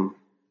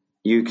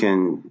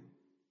can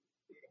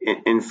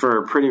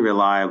infer pretty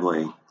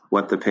reliably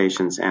what the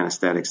patient's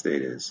anesthetic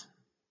state is.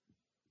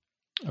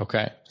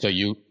 Okay, so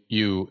you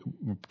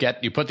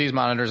put these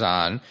monitors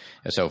on,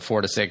 so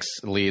 4 to 6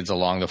 leads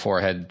along the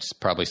forehead,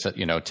 probably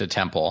to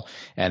temple,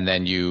 and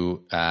then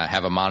you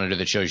have a monitor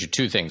that shows you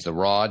two things: the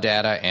raw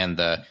data and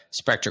the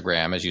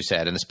spectrogram, as you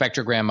said. And the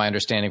spectrogram, my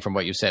understanding from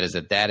what you said, is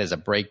that is a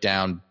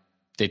breakdown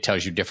that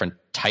tells you different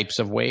types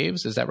of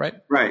waves. Is that right?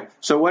 Right.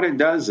 So what it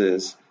does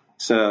is,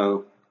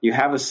 so you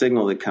have a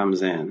signal that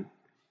comes in,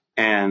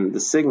 and the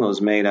signal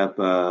is made up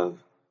of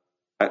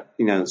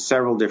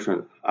several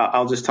different.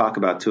 I'll just talk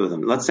about two of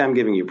them. Let's say I'm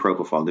giving you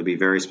propofol, to be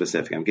very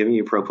specific. I'm giving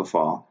you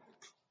propofol,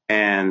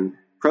 and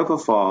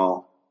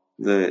propofol,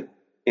 in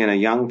a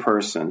young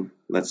person,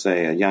 let's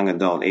say a young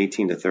adult,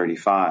 18 to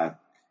 35,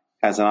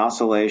 has an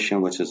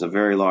oscillation which is a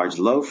very large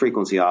low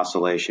frequency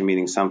oscillation,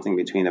 meaning something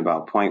between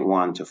about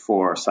 0.1 to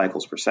 4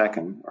 cycles per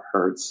second, or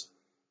hertz,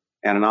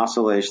 and an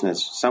oscillation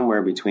that's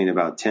somewhere between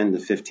about 10 to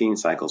 15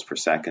 cycles per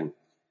second.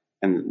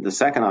 And the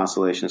second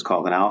oscillation is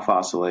called an alpha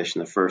oscillation.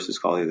 The first is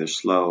called either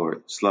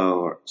slow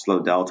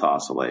delta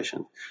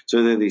oscillation.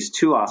 So there are these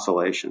two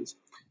oscillations.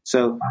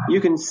 So you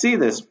can see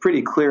this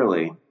pretty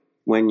clearly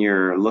when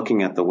you're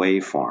looking at the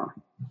waveform.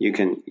 You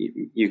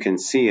can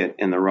see it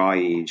in the raw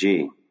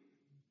EEG.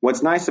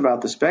 What's nice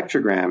about the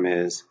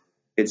spectrogram is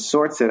it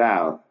sorts it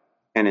out,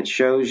 and it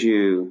shows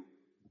you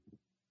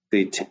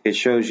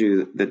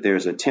that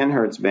there's a 10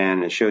 hertz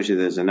band, and it shows you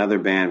there's another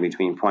band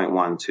between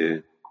 0.1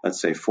 to, let's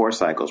say, 4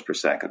 cycles per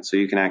second. So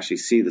you can actually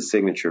see the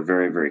signature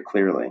very, very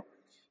clearly.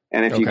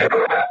 And if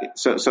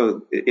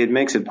so it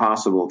makes it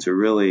possible to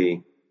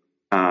really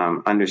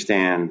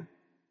understand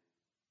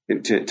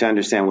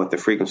what the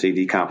frequency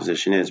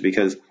decomposition is,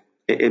 because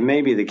it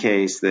may be the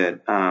case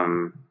that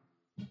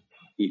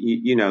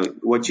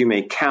what you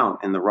may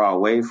count in the raw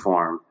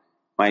waveform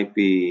might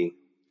be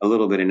a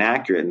little bit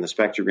inaccurate, and the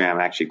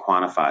spectrogram actually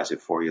quantifies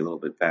it for you a little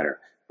bit better.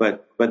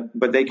 But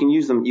they can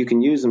use them. You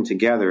can use them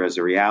together as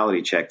a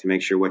reality check to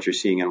make sure what you're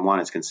seeing in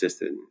one is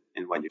consistent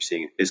in what you're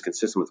seeing is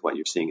consistent with what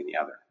you're seeing in the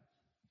other.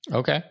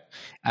 Okay.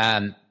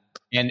 And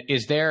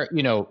is there,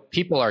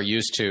 people are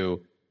used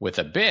to with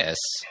Abyss,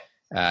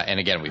 and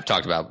again, we've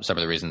talked about some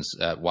of the reasons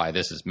why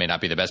this may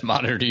not be the best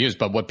monitor to use,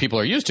 but what people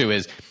are used to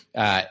is,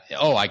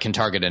 I can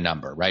target a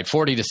number, right?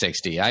 40 to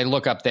 60. I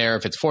look up there.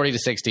 If it's 40 to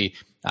 60,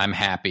 I'm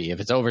happy. If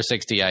it's over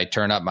 60, I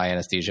turn up my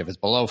anesthesia. If it's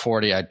below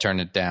 40, I turn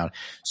it down.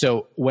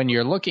 So when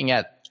you're looking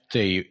at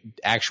the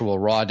actual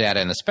raw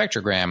data in the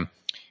spectrogram,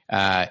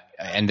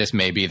 and this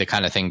may be the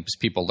kind of things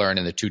people learn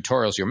in the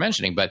tutorials you're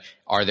mentioning, but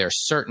are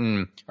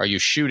you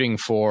shooting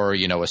for,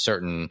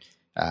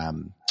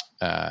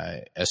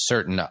 a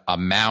certain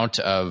amount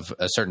of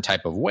a certain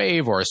type of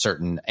wave or a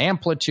certain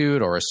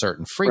amplitude or a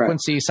certain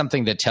frequency, right?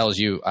 Something that tells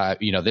you,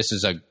 this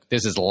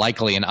is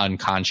likely an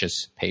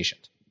unconscious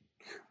patient.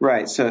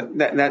 Right. So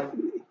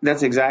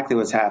that's exactly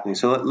what's happening.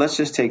 So let's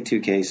just take two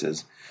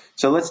cases.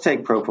 So let's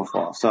take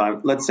propofol. So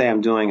let's say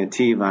I'm doing a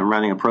TEVA, I'm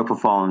running a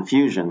propofol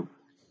infusion.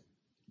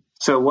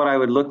 So what I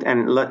would look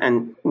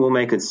and we'll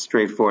make it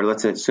straightforward.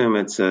 Let's assume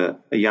it's a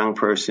young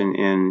person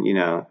in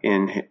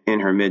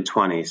her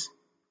mid-20s.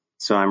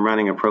 So I'm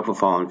running a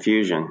propofol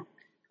infusion.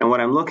 And what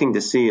I'm looking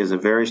to see is a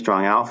very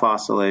strong alpha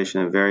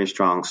oscillation, a very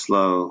strong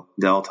slow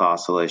delta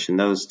oscillation.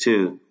 Those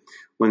two,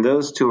 when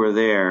those two are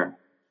there,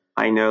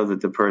 I know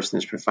that the person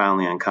is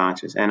profoundly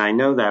unconscious. And I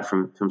know that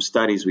from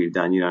studies we've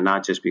done,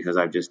 not just because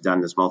I've just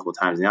done this multiple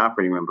times in the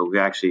operating room, but we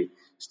actually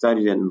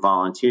studied it in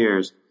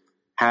volunteers,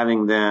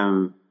 giving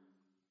them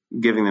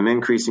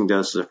increasing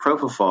doses of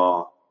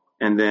propofol,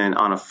 and then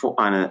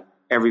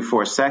every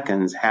 4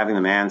 seconds having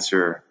them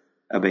answer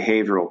a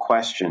behavioral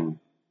question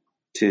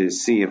to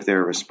see if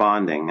they're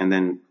responding, and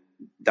then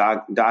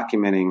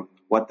documenting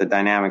what the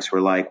dynamics were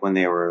like when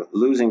they were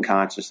losing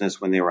consciousness,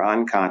 when they were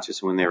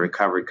unconscious, when they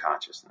recovered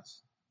consciousness.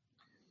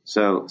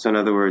 So in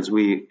other words,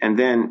 and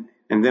then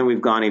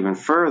we've gone even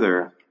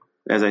further,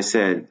 as I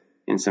said,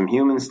 in some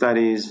human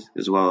studies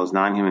as well as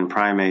non-human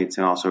primates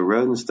and also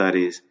rodent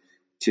studies,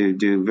 to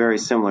do very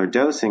similar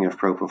dosing of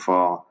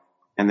propofol,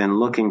 and then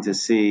looking to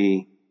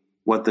see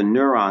what the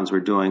neurons were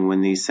doing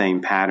when these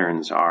same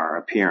patterns are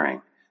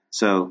appearing.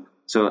 So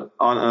in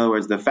other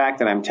words, the fact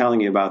that I'm telling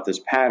you about this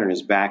pattern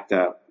is backed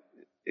up.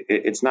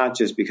 It's not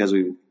just because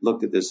we've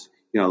looked at this,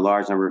 a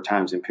large number of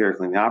times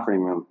empirically in the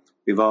operating room.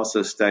 We've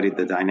also studied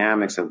the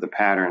dynamics of the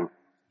pattern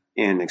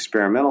in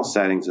experimental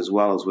settings as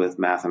well as with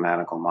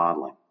mathematical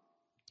modeling.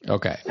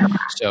 Okay.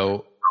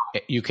 So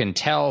you can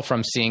tell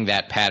from seeing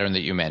that pattern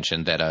that you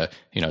mentioned that a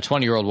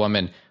 20-year-old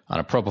woman on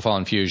a propofol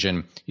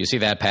infusion, you see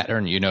that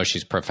pattern,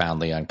 she's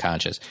profoundly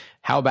unconscious.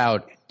 How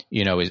about,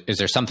 is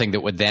there something that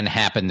would then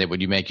happen that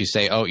would make you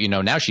say,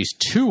 now she's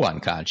too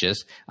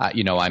unconscious. I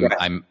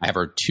have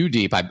her too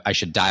deep. I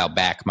should dial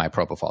back my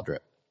propofol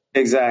drip.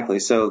 Exactly.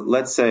 So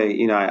let's say,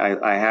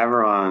 I have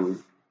her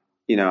on,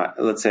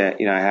 let's say,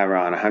 I have her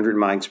on 100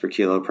 mics per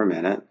kilo per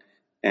minute,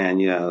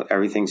 and,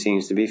 everything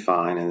seems to be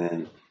fine. And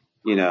then,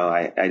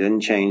 I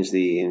didn't change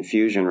the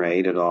infusion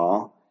rate at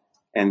all.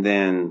 And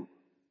then,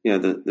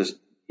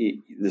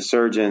 the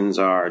surgeons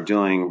are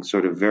doing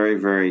sort of very,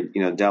 very,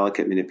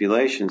 delicate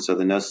manipulation. So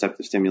the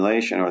nociceptive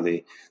stimulation or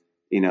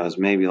is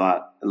maybe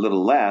a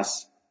little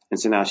less. And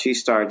so now she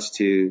starts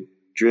to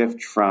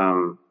drift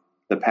from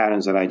the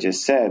patterns that I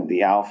just said,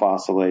 the alpha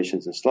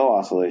oscillations and slow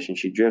oscillations.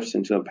 She drifts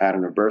into a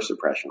pattern of burst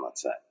suppression,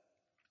 let's say.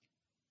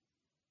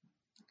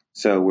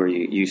 So where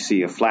you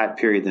see a flat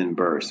period, then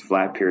burst,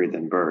 flat period,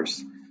 then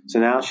burst. So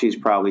now she's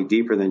probably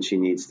deeper than she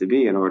needs to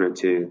be in order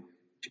to,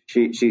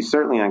 she's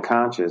certainly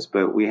unconscious,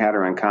 but we had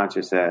her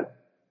unconscious at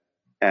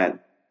a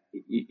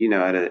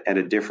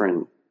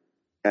different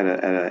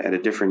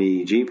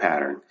EEG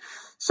pattern.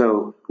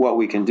 So what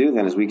we can do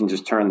then is we can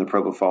just turn the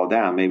propofol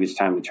down. Maybe it's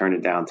time to turn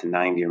it down to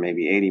 90 or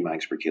maybe 80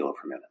 mics per kilo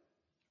per minute.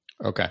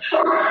 Okay.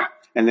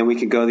 And then we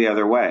could go the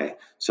other way.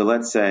 So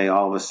let's say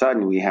all of a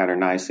sudden we had her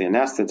nicely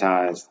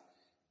anesthetized,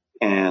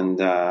 and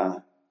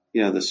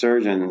the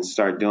surgeons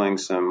start doing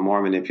some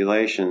more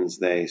manipulations.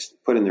 They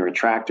put in the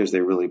retractors. They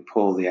really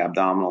pull the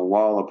abdominal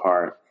wall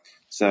apart.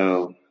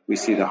 So we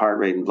see the heart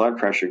rate and blood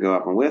pressure go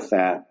up. And with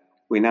that,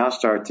 we now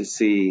start to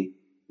see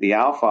the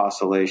alpha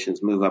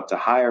oscillations move up to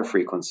higher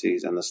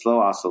frequencies and the slow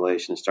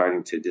oscillations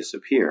starting to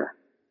disappear,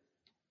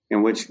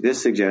 in which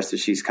this suggests that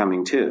she's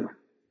coming to.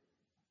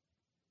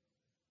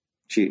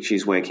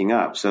 She's waking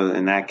up. So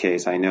in that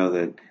case, I know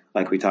that,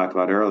 like we talked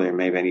about earlier,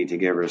 maybe I need to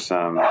give her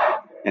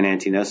an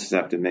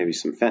antinociceptive, maybe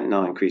some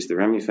fentanyl, increase the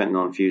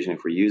remifentanil infusion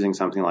if we're using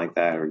something like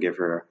that, or give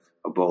her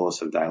a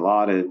bolus of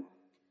Dilaudid,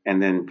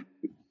 and then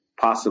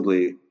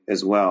possibly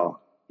as well,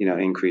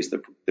 increase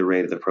the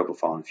rate of the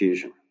propofol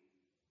infusion.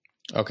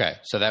 Okay,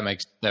 so that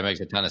makes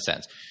a ton of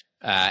sense.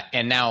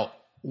 And now,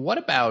 what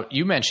about,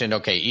 you mentioned,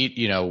 okay,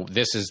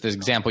 this is the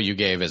example you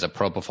gave as a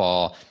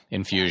propofol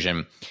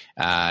infusion.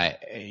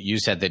 You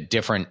said that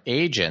different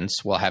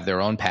agents will have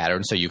their own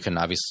patterns. So you can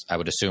obviously, I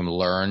would assume,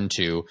 learn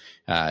to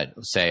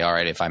say, all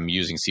right, if I'm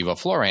using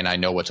sevoflurane, I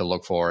know what to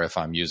look for. If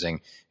I'm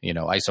using,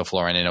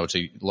 isoflurane, I know what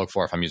to look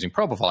for. If I'm using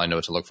propofol, I know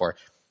what to look for.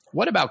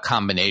 What about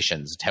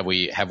combinations? Have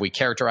we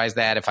characterized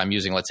that? If I'm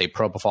using, let's say,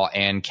 propofol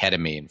and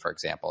ketamine, for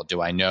example,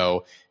 do I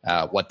know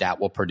what that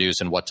will produce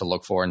and what to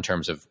look for in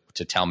terms of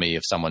to tell me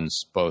if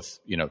someone's both,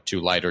 too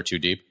light or too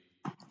deep?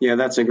 Yeah,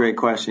 that's a great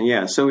question.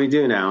 Yeah, so we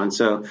do now. And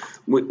so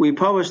we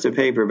published a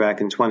paper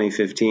back in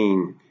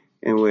 2015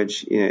 in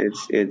which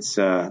it's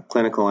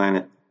clinical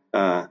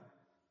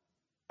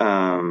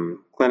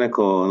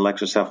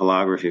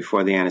electrocephalography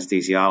for the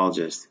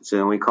anesthesiologist.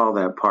 So we call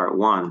that part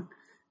 1.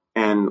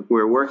 And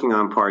we're working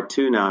on part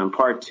 2 now. And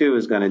part 2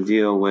 is going to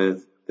deal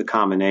with the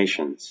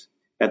combinations.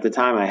 At the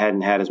time, I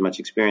hadn't had as much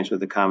experience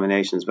with the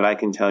combinations, but I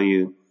can tell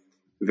you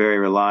very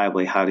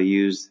reliably how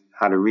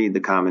to read the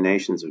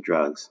combinations of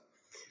drugs.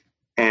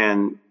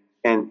 And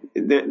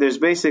there's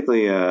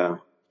basically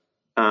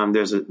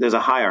there's a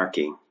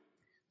hierarchy.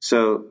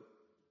 So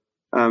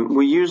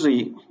we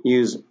usually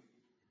use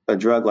a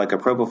drug like a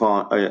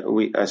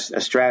propofol,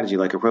 a strategy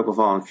like a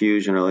propofol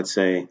infusion, or let's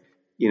say,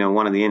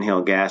 one of the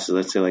inhaled gases,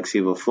 let's say like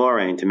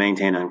sevoflurane, to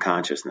maintain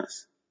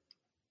unconsciousness.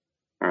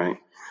 All right.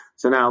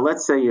 So now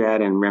let's say you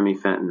add in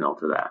remifentanil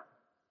to that.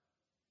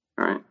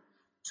 All right.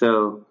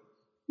 So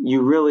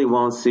you really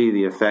won't see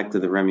the effect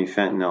of the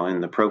remifentanil in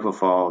the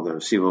propofol, the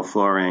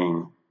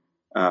sevoflurane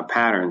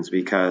patterns,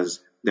 because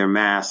they're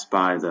masked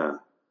by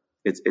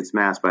it's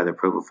masked by the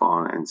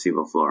propofol and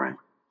sevoflurane.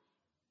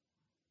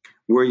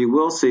 Where you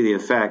will see the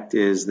effect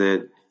is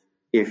that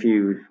if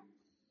you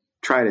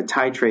try to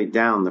titrate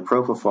down the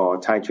propofol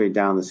or titrate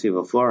down the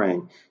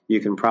sevoflurane,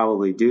 you can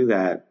probably do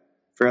that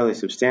fairly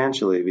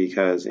substantially,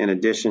 because in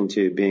addition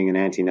to being an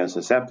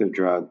antinociceptive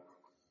drug,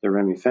 the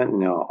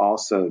remifentanil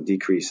also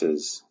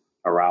decreases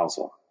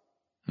arousal.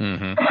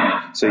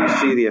 Mm-hmm. So you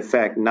see the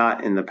effect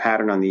not in the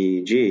pattern on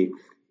the EEG,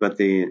 but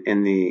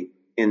in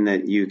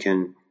that you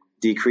can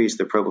decrease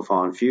the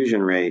propofol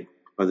infusion rate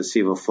or the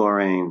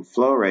sevoflurane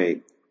flow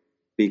rate,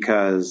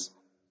 because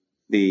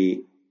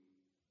the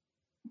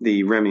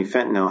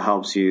remifentanil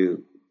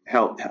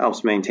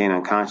helps maintain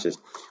unconscious.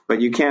 But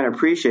you can't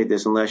appreciate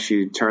this unless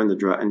you turn the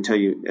drug, until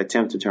you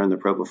attempt to turn the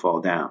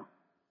propofol down.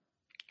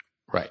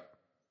 Right.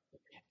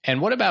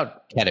 And what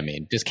about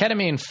ketamine? Does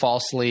ketamine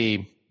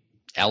falsely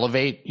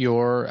elevate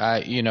your,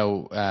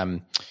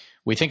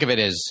 we think of it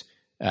as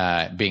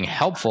being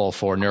helpful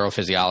for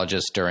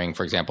neurophysiologists during,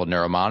 for example,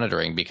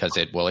 neuromonitoring, because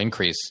it will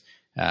increase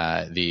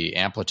the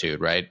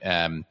amplitude, right?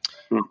 And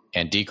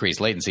decrease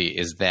latency.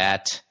 Is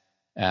that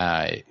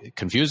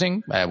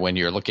confusing when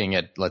you're looking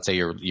at, let's say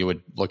you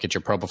would look at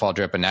your propofol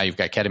drip and now you've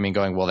got ketamine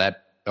going? Will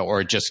that, or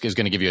it just is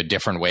going to give you a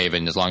different wave,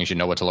 and as long as you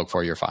know what to look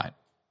for, you're fine?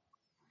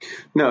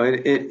 No,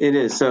 it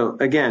is. So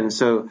again,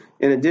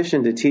 in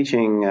addition to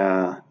teaching,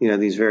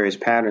 these various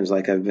patterns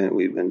like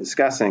we've been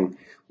discussing,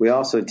 we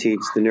also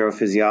teach the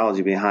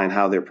neurophysiology behind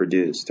how they're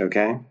produced.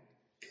 Okay.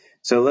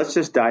 So let's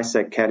just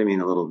dissect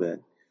ketamine a little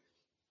bit.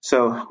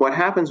 So what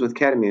happens with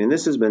ketamine, and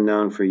this has been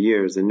known for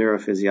years, the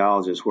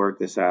neurophysiologists worked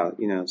this out,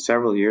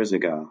 several years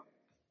ago.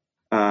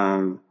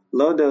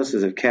 Low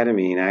doses of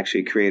ketamine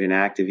actually create an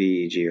active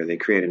EEG, or they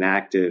create an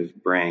active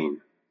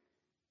brain.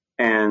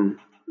 And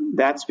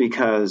that's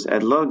because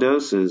at low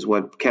doses,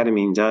 what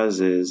ketamine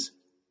does is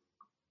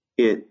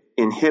it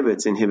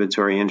inhibits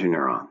inhibitory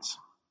interneurons.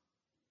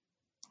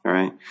 All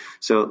right.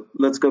 So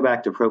let's go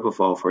back to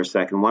propofol for a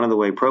second. One of the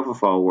way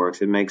propofol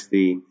works, it makes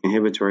the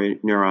inhibitory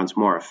neurons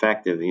more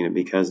effective,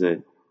 because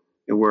it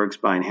works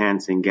by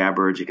enhancing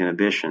GABAergic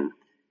inhibition.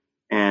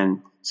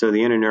 And so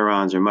the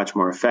interneurons are much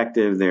more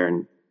effective.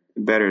 They're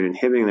better at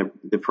inhibiting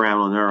the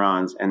pyramidal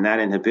neurons, and that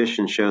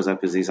inhibition shows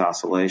up as these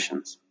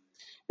oscillations.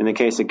 In the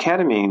case of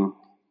ketamine,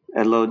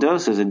 at low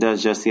doses, it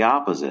does just the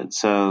opposite.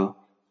 So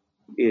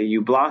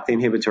you block the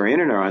inhibitory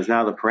interneurons.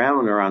 Now the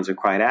pyramidal neurons are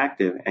quite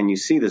active, and you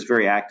see this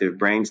very active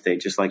brain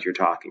state, just like you're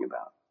talking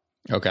about.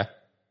 Okay.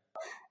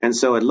 And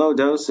so at low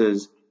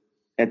doses,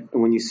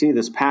 when you see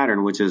this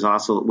pattern, which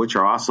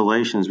are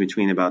oscillations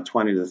between about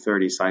 20 to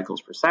 30 cycles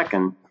per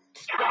second,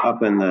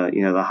 up in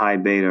the high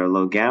beta or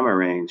low gamma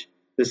range,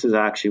 this is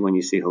actually when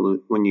you see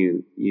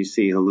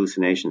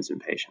hallucinations in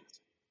patients.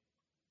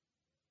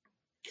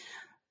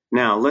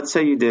 Now, let's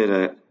say you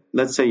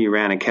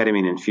ran a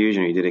ketamine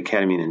infusion, or you did a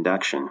ketamine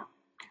induction.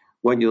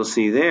 What you'll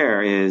see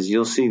there is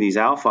you'll see these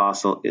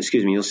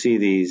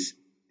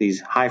these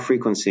high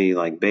frequency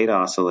like beta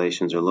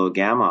oscillations or low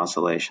gamma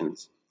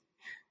oscillations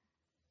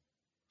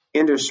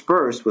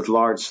interspersed with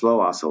large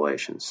slow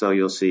oscillations. So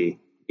you'll see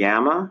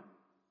gamma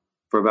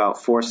for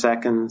about 4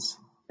 seconds,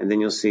 and then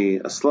you'll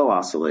see a slow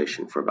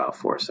oscillation for about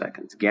 4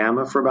 seconds.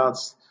 Gamma for about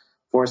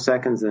 4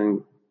 seconds,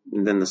 and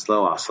then the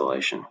slow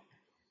oscillation.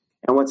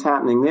 And what's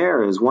happening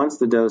there is once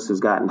the dose has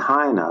gotten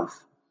high enough,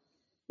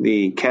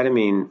 the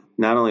ketamine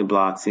not only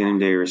blocks the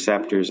NMDA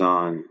receptors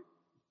on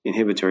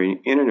inhibitory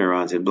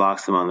interneurons, it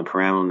blocks them on the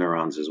pyramidal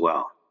neurons as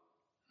well.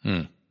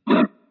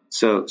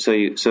 So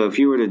if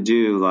you were to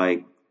do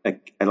like a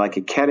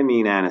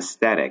ketamine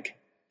anesthetic,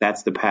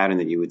 that's the pattern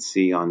that you would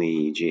see on the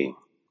EEG.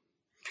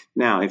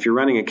 Now, if you're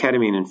running a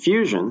ketamine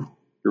infusion,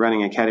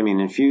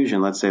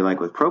 let's say like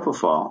with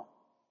propofol,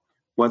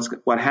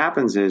 what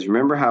happens is,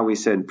 remember how we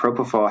said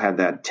propofol had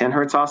that 10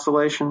 hertz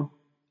oscillation?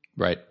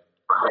 Right.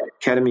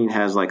 Ketamine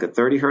has like a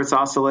 30 hertz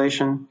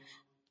oscillation.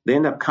 They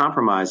end up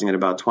compromising at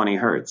about 20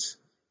 hertz.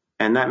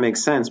 And that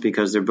makes sense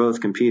because they're both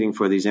competing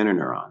for these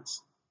interneurons.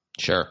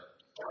 Sure.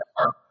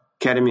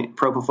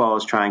 Propofol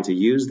is trying to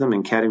use them,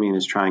 and ketamine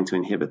is trying to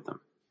inhibit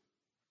them.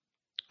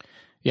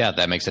 Yeah,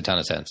 that makes a ton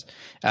of sense.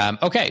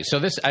 Okay, so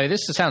this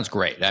sounds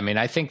great. I mean,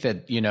 I think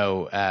that,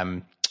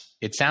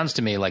 it sounds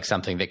to me like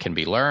something that can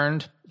be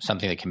learned,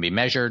 something that can be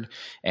measured,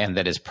 and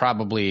that is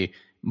probably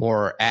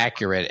more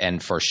accurate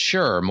and for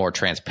sure more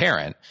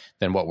transparent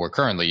than what we're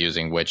currently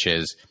using, which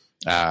is,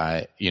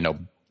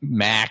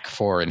 MAC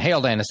for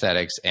inhaled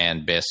anesthetics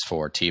and BIS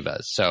for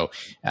TIVAs.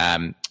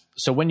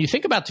 So when you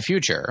think about the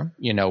future,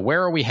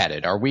 where are we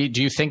headed?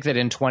 Do you think that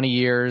in 20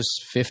 years,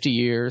 50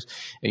 years,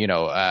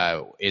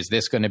 is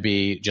this going to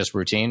be just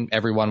routine?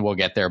 Everyone will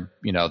get their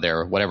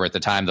whatever at the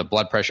time the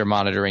blood pressure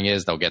monitoring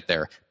is, they'll get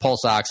their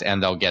pulse ox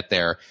and they'll get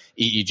their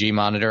EEG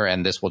monitor,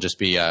 and this will just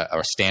be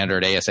a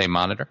standard ASA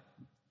monitor?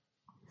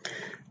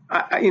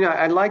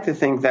 I'd like to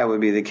think that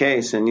would be the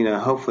case, and,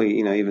 hopefully,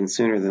 even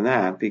sooner than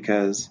that,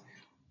 because,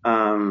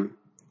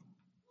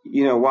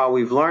 while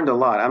we've learned a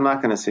lot, I'm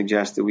not going to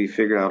suggest that we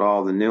figured out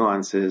all the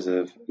nuances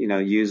of,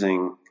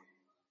 using,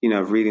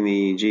 of reading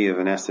the EEG of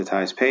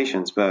anesthetized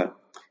patients, but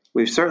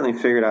we've certainly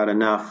figured out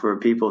enough for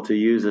people to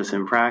use this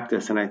in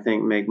practice, and I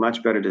think make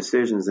much better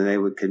decisions than they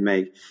could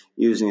make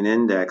using an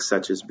index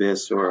such as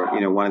BIS or,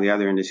 one of the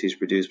other indices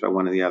produced by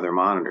one of the other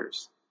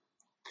monitors.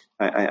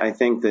 I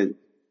think that,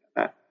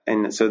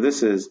 and so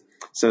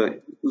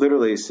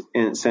literally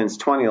since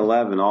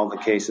 2011, all the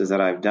cases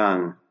that I've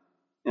done,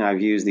 and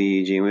I've used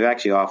the EEG, and we've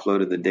actually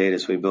offloaded the data,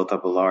 so we built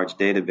up a large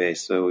database.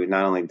 So I've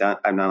not only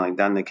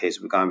done the case,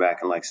 we've gone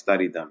back and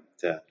studied them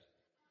to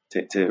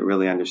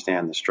really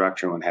understand the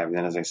structure and what have you.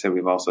 And as I said,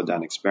 we've also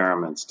done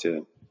experiments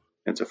to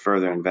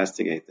further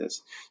investigate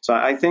this. So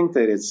I think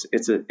that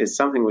it's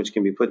something which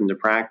can be put into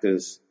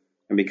practice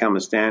and become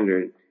a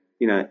standard,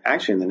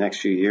 actually in the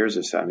next few years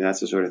or so. I mean, that's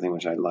the sort of thing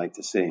which I'd like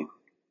to see.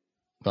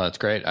 Well, that's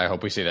great. I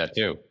hope we see that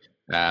too.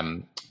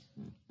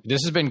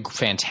 This has been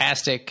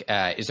fantastic.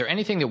 Is there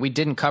anything that we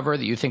didn't cover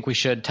that you think we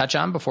should touch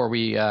on before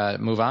we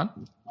move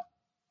on?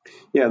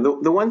 Yeah,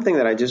 the one thing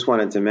that I just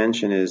wanted to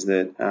mention is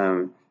that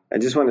I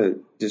just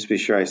want to be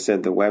sure I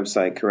said the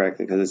website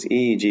correctly, because it's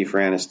EEG for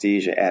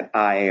anesthesia at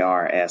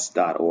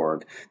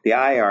IARS.org. The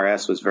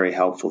IARS was very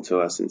helpful to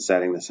us in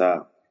setting this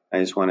up. I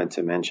just wanted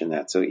to mention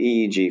that. So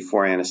EEG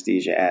for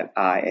anesthesia at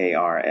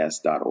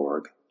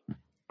IARS.org.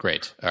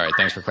 Great. All right.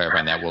 Thanks for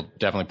clarifying that. We'll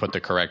definitely put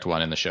the correct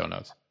one in the show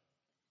notes.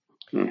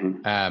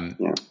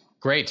 Mm-hmm. Yeah.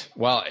 Great.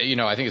 Well,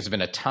 I think it's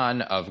been a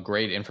ton of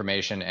great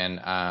information, and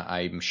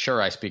I'm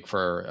sure I speak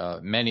for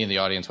many in the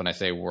audience when I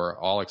say we're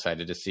all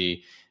excited to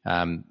see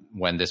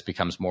when this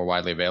becomes more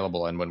widely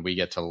available and when we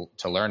get to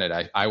learn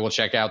it. I will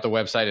check out the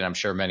website, and I'm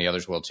sure many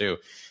others will too.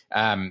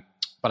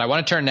 But I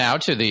want to turn now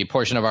to the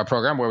portion of our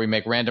program where we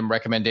make random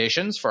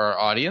recommendations for our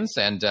audience,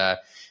 and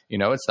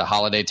it's the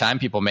holiday time.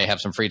 People may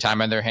have some free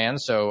time on their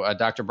hands. So,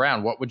 Dr.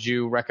 Brown, what would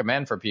you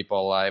recommend for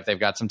people if they've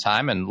got some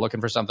time and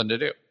looking for something to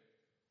do?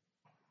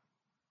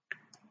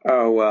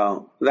 Oh,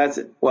 well,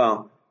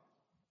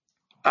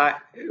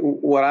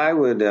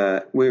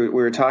 we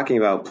were talking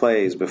about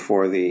plays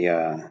before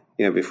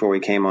before we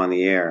came on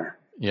the air.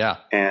 Yeah.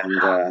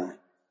 And,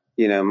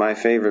 my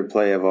favorite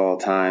play of all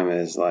time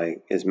is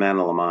Man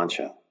of La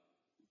Mancha.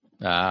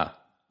 Ah.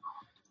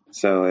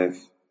 So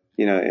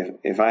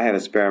if I had a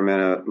spare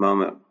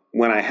moment,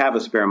 when I have a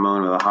spare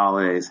moment of the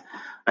holidays,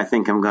 I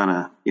think I'm going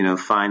to,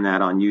 find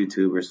that on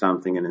YouTube or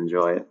something and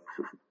enjoy it.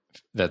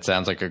 That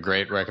sounds like a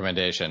great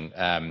recommendation.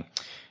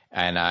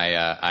 And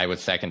I would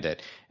second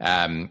it.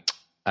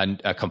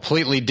 A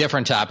completely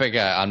different topic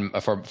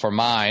for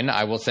mine,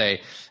 I will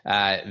say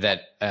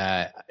that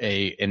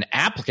an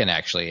applicant,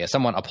 actually,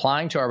 someone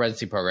applying to our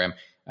residency program,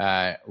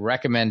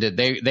 recommended,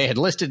 they had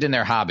listed in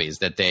their hobbies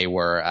that they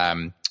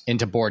were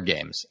into board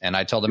games. And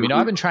I told them,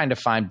 I've been trying to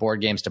find board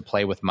games to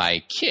play with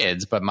my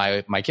kids, but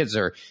my kids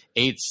are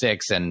 8,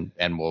 6, and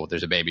well,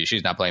 there's a baby.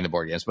 She's not playing the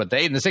board games, but the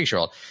 8 and the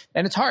 6-year-old.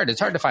 And it's hard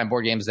to find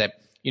board games that,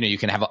 you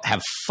can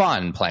have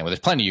fun playing with. There's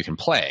plenty you can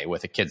play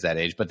with the kids that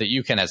age, but that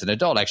you can, as an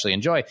adult, actually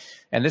enjoy.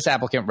 And this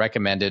applicant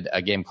recommended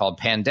a game called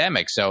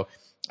Pandemic. So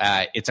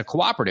it's a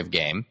cooperative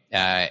game,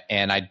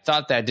 and I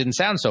thought that didn't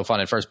sound so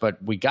fun at first,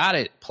 but we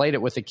played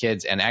it with the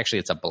kids, and actually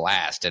it's a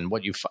blast. And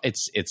what you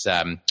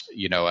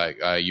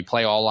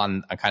play all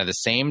on kind of the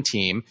same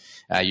team.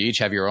 You each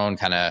have your own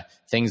kind of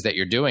things that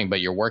you're doing,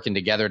 but you're working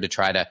together to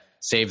try to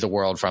save the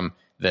world from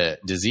the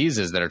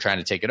diseases that are trying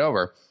to take it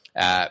over.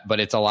 but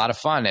it's a lot of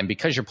fun. And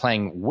because you're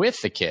playing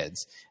with the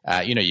kids,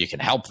 you can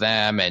help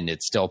them, and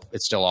it's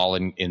still all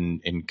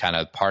in kind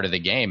of part of the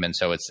game. And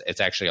so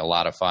it's actually a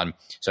lot of fun.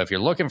 So if you're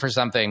looking for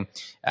something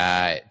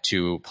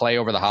to play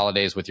over the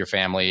holidays with your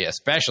family,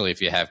 especially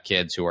if you have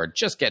kids who are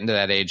just getting to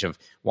that age of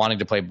wanting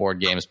to play board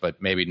games,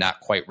 but maybe not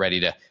quite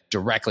ready to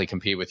directly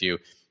compete with you,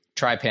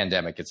 try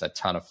Pandemic. It's a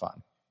ton of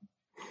fun.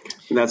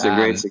 That's a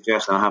great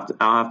suggestion.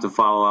 I'll have to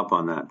follow up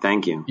on that.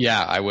 Thank you.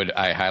 Yeah,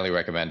 I highly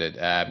recommend it.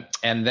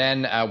 And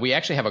then we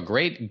actually have a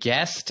great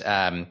guest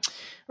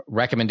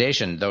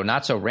recommendation, though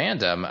not so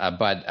random,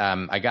 but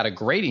I got a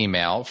great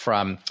email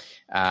from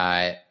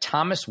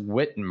Thomas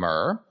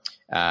Whitmer,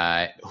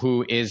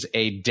 who is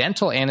a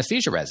dental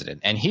anesthesia resident.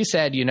 And he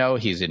said,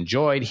 he's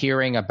enjoyed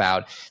hearing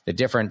about the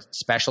different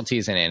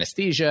specialties in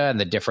anesthesia and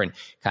the different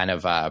kind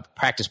of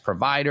practice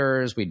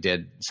providers. We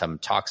did some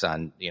talks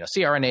on,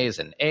 CRNAs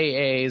and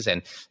AAs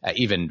and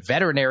even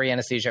veterinary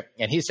anesthesia.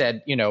 And he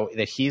said,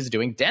 that he's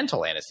doing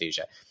dental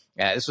anesthesia.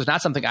 This was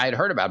not something I had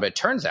heard about, but it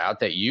turns out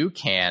that you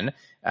can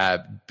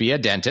be a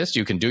dentist.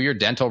 You can do your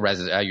dental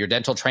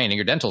training,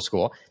 your dental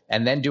school,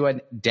 and then do a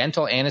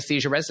dental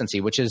anesthesia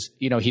residency, which is,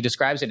 he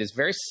describes it as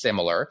very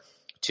similar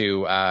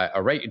to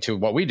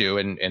what we do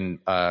in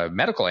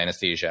medical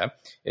anesthesia.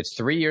 It's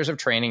 3 years of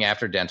training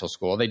after dental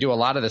school. They do a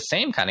lot of the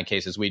same kind of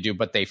cases we do,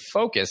 but they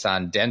focus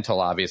on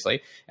dental,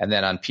 obviously, and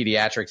then on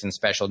pediatrics and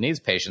special needs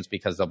patients,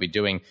 because they'll be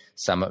doing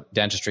some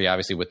dentistry,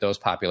 obviously, with those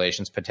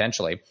populations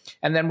potentially.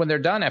 And then when they're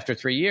done after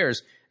 3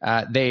 years,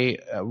 they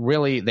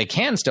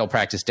can still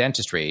practice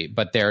dentistry,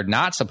 but they're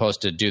not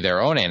supposed to do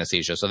their own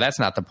anesthesia. So that's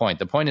not the point.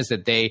 The point is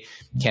that they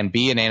can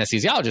be an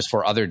anesthesiologist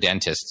for other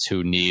dentists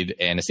who need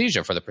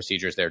anesthesia for the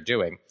procedures they're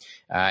doing.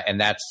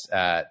 And that's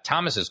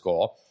Thomas's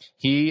goal.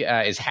 He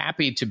is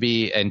happy to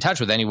be in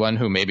touch with anyone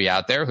who may be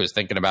out there who's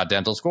thinking about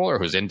dental school or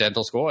who's in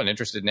dental school and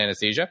interested in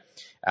anesthesia.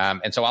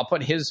 And so I'll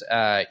put his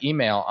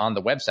email on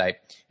the website.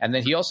 And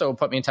then he also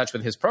put me in touch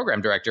with his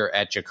program director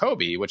at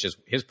Jacobi, which is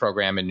his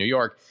program in New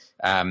York,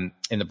 in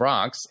the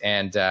Bronx.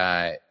 And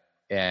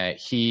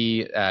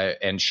he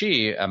and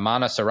she,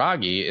 Mana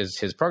Saragi, is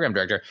his program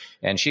director.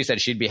 And she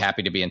said she'd be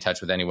happy to be in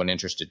touch with anyone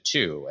interested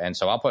too. And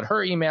so I'll put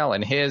her email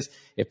and his.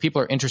 If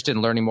people are interested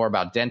in learning more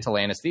about dental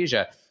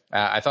anesthesia,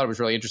 I thought it was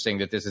really interesting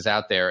that this is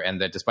out there, and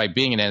that despite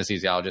being an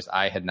anesthesiologist,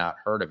 I had not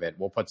heard of it.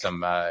 We'll put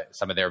some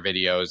of their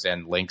videos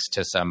and links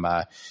to some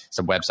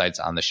websites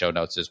on the show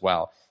notes as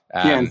well.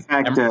 In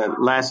fact,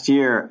 last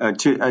year,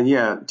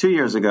 2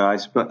 years ago,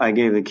 I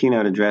gave the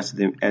keynote address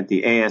at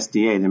the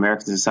ASDA, the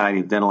American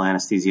Society of Dental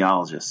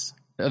Anesthesiologists.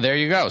 Oh, there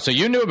you go. So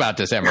you knew about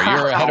this, Emery.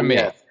 You're ahead of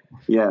me.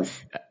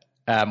 Yes.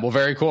 Well,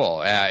 very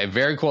cool.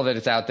 Very cool that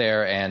it's out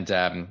there, and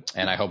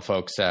I hope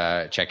folks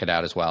check it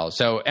out as well.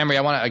 So, Emery,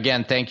 I want to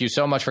again thank you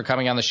so much for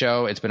coming on the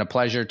show. It's been a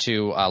pleasure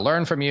to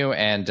learn from you,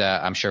 and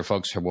I'm sure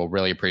folks will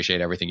really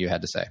appreciate everything you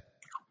had to say.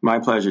 My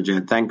pleasure,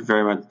 Jed. Thank you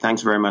very much.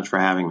 Thanks very much for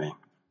having me.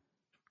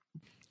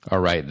 All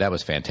right, that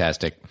was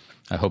fantastic.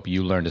 I hope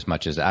you learned as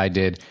much as I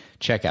did.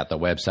 Check out the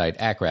website,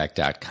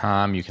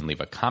 acrac.com. You can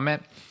leave a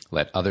comment.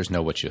 Let others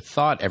know what you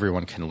thought.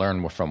 Everyone can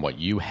learn from what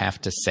you have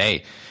to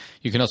say.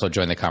 You can also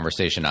join the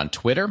conversation on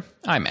Twitter.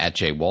 I'm at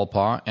Jay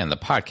Wolpaw, and the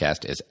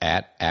podcast is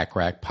at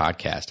ACRAC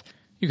Podcast.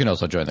 You can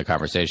also join the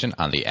conversation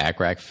on the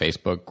ACRAC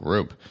Facebook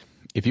group.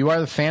 If you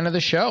are a fan of the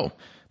show,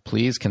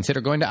 please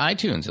consider going to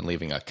iTunes and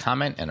leaving a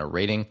comment and a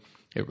rating.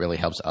 It really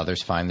helps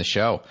others find the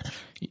show.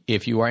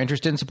 If you are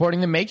interested in supporting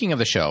the making of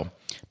the show,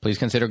 please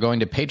consider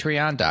going to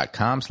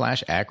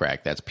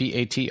patreon.com/ACRAC. That's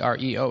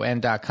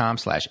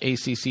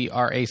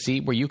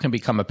patreon.com/ACCRAC, where you can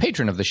become a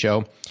patron of the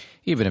show.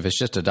 Even if it's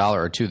just $1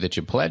 or $2 that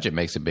you pledge, it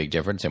makes a big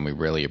difference, and we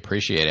really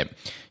appreciate it.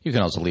 You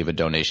can also leave a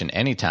donation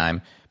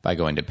anytime by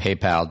going to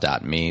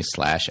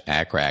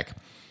paypal.me/ACRAC.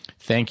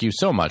 Thank you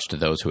so much to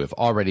those who have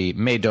already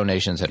made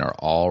donations and are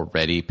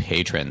already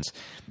patrons.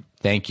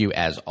 Thank you,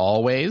 as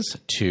always,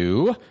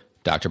 to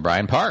Dr.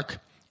 Brian Park,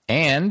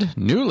 and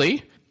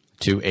newly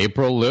to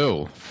April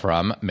Liu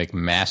from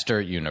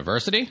McMaster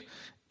University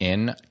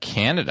in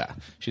Canada.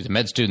 She's a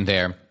med student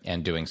there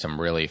and doing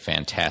some really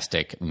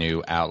fantastic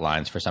new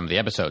outlines for some of the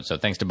episodes. So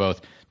thanks to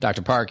both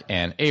Dr. Park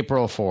and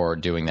April for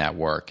doing that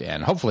work.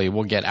 And hopefully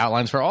we'll get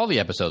outlines for all the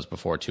episodes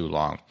before too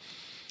long.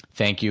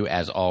 Thank you,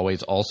 as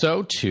always,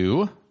 also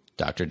to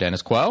Dr.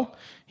 Dennis Quell.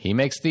 He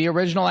makes the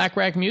original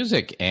ACRAC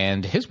music,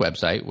 and his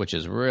website, which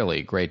is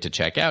really great to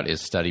check out,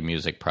 is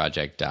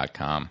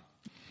studymusicproject.com.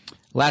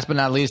 Last but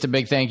not least, a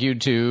big thank you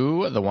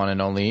to the one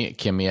and only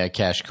Kimia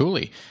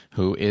Kashkuli,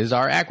 who is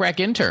our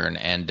ACRAC intern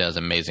and does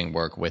amazing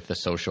work with the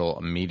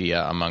social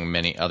media, among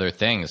many other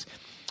things.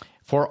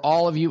 For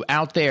all of you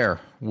out there,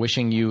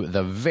 wishing you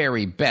the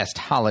very best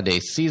holiday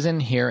season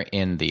here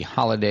in the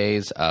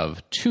holidays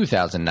of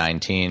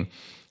 2019.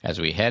 As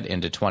we head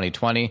into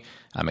 2020,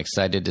 I'm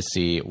excited to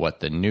see what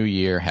the new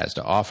year has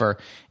to offer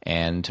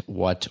and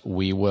what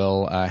we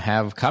will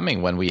have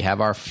coming when we have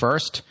our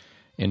first,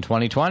 in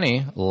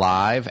 2020,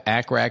 live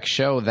ACRAC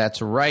show. That's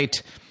right,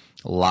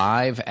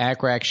 live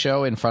ACRAC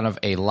show in front of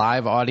a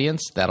live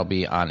audience. That'll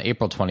be on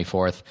April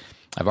 24th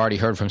I've already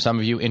heard from some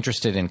of you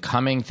interested in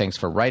coming. Thanks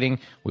for writing.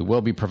 We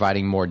will be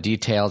providing more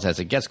details as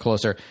it gets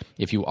closer.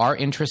 If you are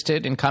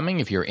interested in coming,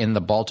 if you're in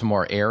the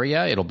Baltimore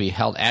area, it'll be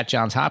held at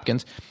Johns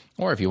Hopkins.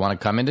 Or if you want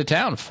to come into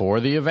town for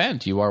the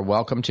event, you are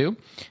welcome to.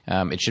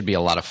 It should be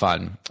a lot of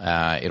fun.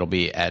 It'll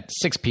be at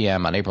 6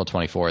 p.m. on April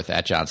 24th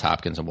at Johns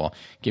Hopkins, and we'll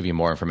give you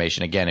more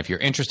information. Again, if you're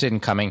interested in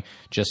coming,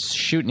 just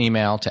shoot an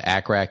email to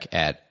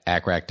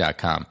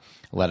acrac@acrac.com.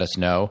 Let us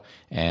know,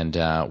 and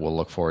we'll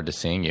look forward to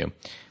seeing you.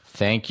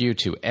 Thank you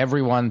to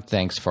everyone.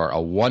 Thanks for a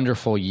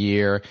wonderful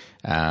year.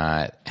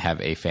 Have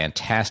a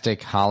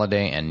fantastic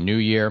holiday and new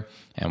year,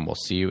 and we'll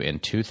see you in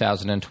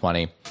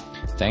 2020.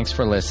 Thanks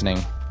for listening.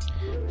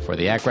 For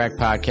the ACRAC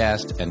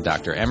podcast and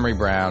Dr. Emery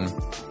Brown,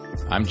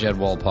 I'm Jed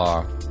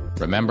Wolpaw.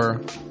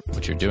 Remember,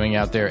 what you're doing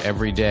out there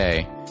every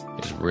day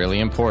is really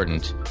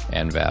important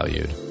and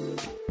valued.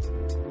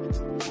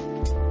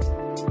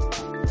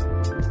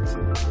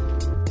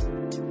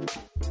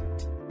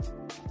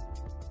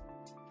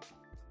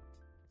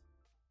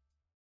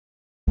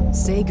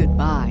 Say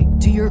goodbye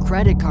to your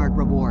credit card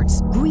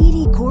rewards.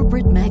 Greedy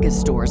corporate mega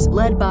stores,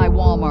 led by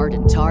Walmart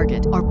and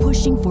Target, are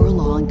pushing for a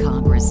law in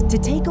Congress to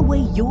take away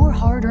your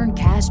hard-earned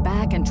cash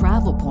back and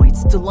travel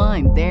points to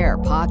line their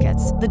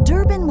pockets. The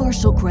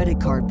Durbin-Marshall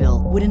credit card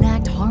bill would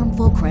enact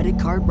harmful credit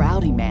card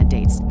routing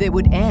mandates that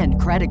would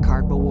end credit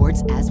card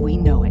rewards as we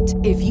know it.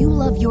 If you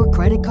love your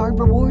credit card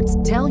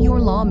rewards, tell your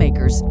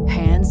lawmakers,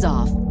 hands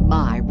off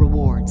my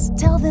rewards.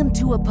 Tell them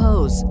to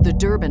oppose the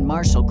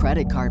Durbin-Marshall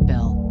credit card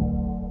bill.